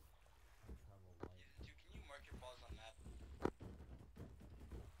 Hmm. Can you mark your balls on map?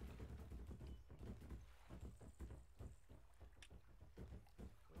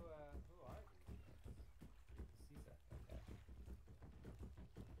 Who are you?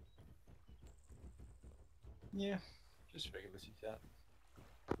 Yeah, just regular CSAT.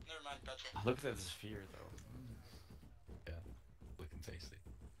 Never mind, petrol. Look at that sphere, though. Yeah, looking tasty.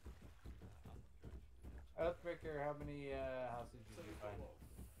 Earthbreaker, how many hostages did you find?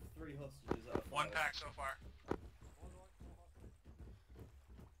 3 hostages out of 5. 1 pack so far.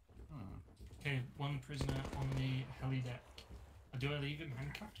 Okay, 1 prisoner on the heli deck. Do I leave him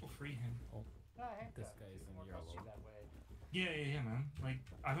handcuffed or free him? No, handcuffed. This guy's in Trust you yellow. that way. Yeah, man. Like,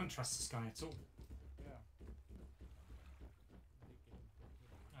 I don't trust this guy at all. Yeah.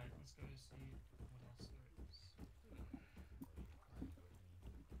 Alright, let's go see what else there is.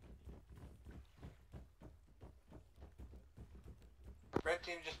 Red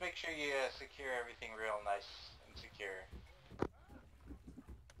team, just make sure you secure everything real nice and secure.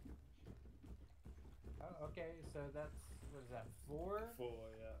 Oh, okay, so that's, what is that, 4? 4,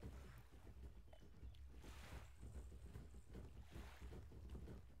 yeah.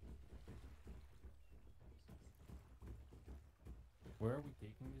 Where are we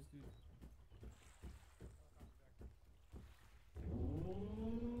taking this dude?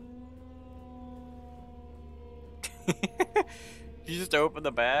 You just open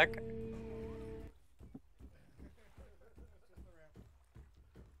the back.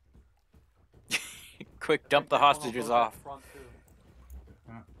 Quick, dump the hostages off.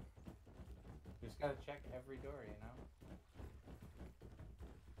 Just gotta check every door, you know?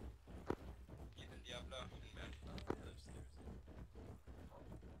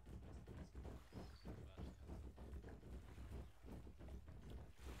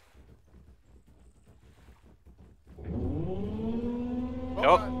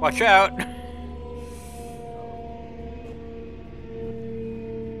 Oh, watch out!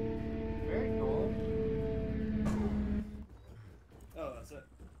 Very cool. Oh, that's it.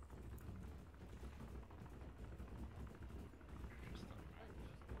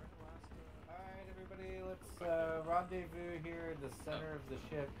 Alright, everybody, let's rendezvous here in the center of the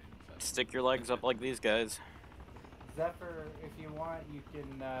ship. Stick your legs up like these guys. Zephyr, if you want, you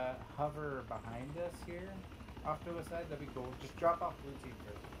can hover behind us here, off to the side. That'd be cool. Just drop off blue team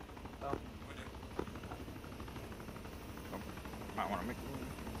first. Oh. Might want to make.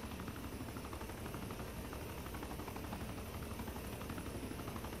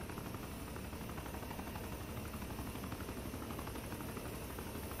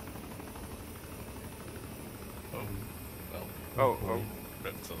 Well, Oh.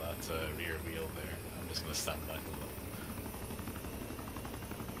 Rip to that rear wheel there. I'm just gonna stand back a little.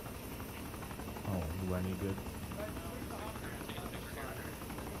 Oh, you any good?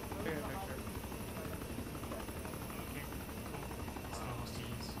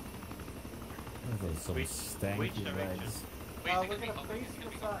 There's some stanky legs. We're gonna praise the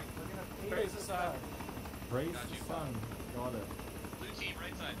sun. We're gonna praise the sun. Praise the sun. Got it. Blue team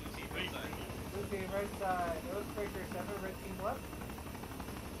right side, blue team right side. Blue team right side. Oathbreaker 7, red team left.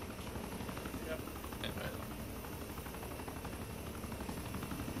 Yep. Yeah, right.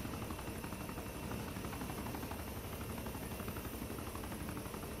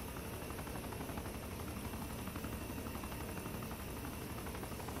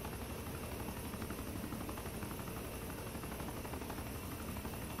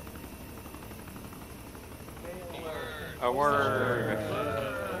 A word.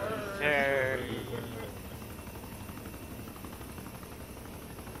 Yay.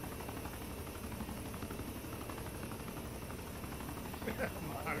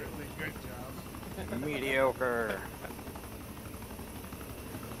 Moderately good job. Mediocre.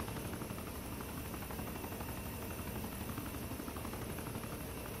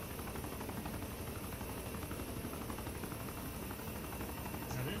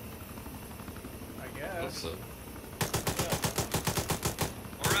 Is that it? I guess. So,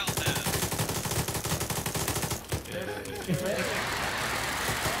 We're out then.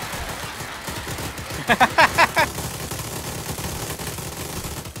 yeah.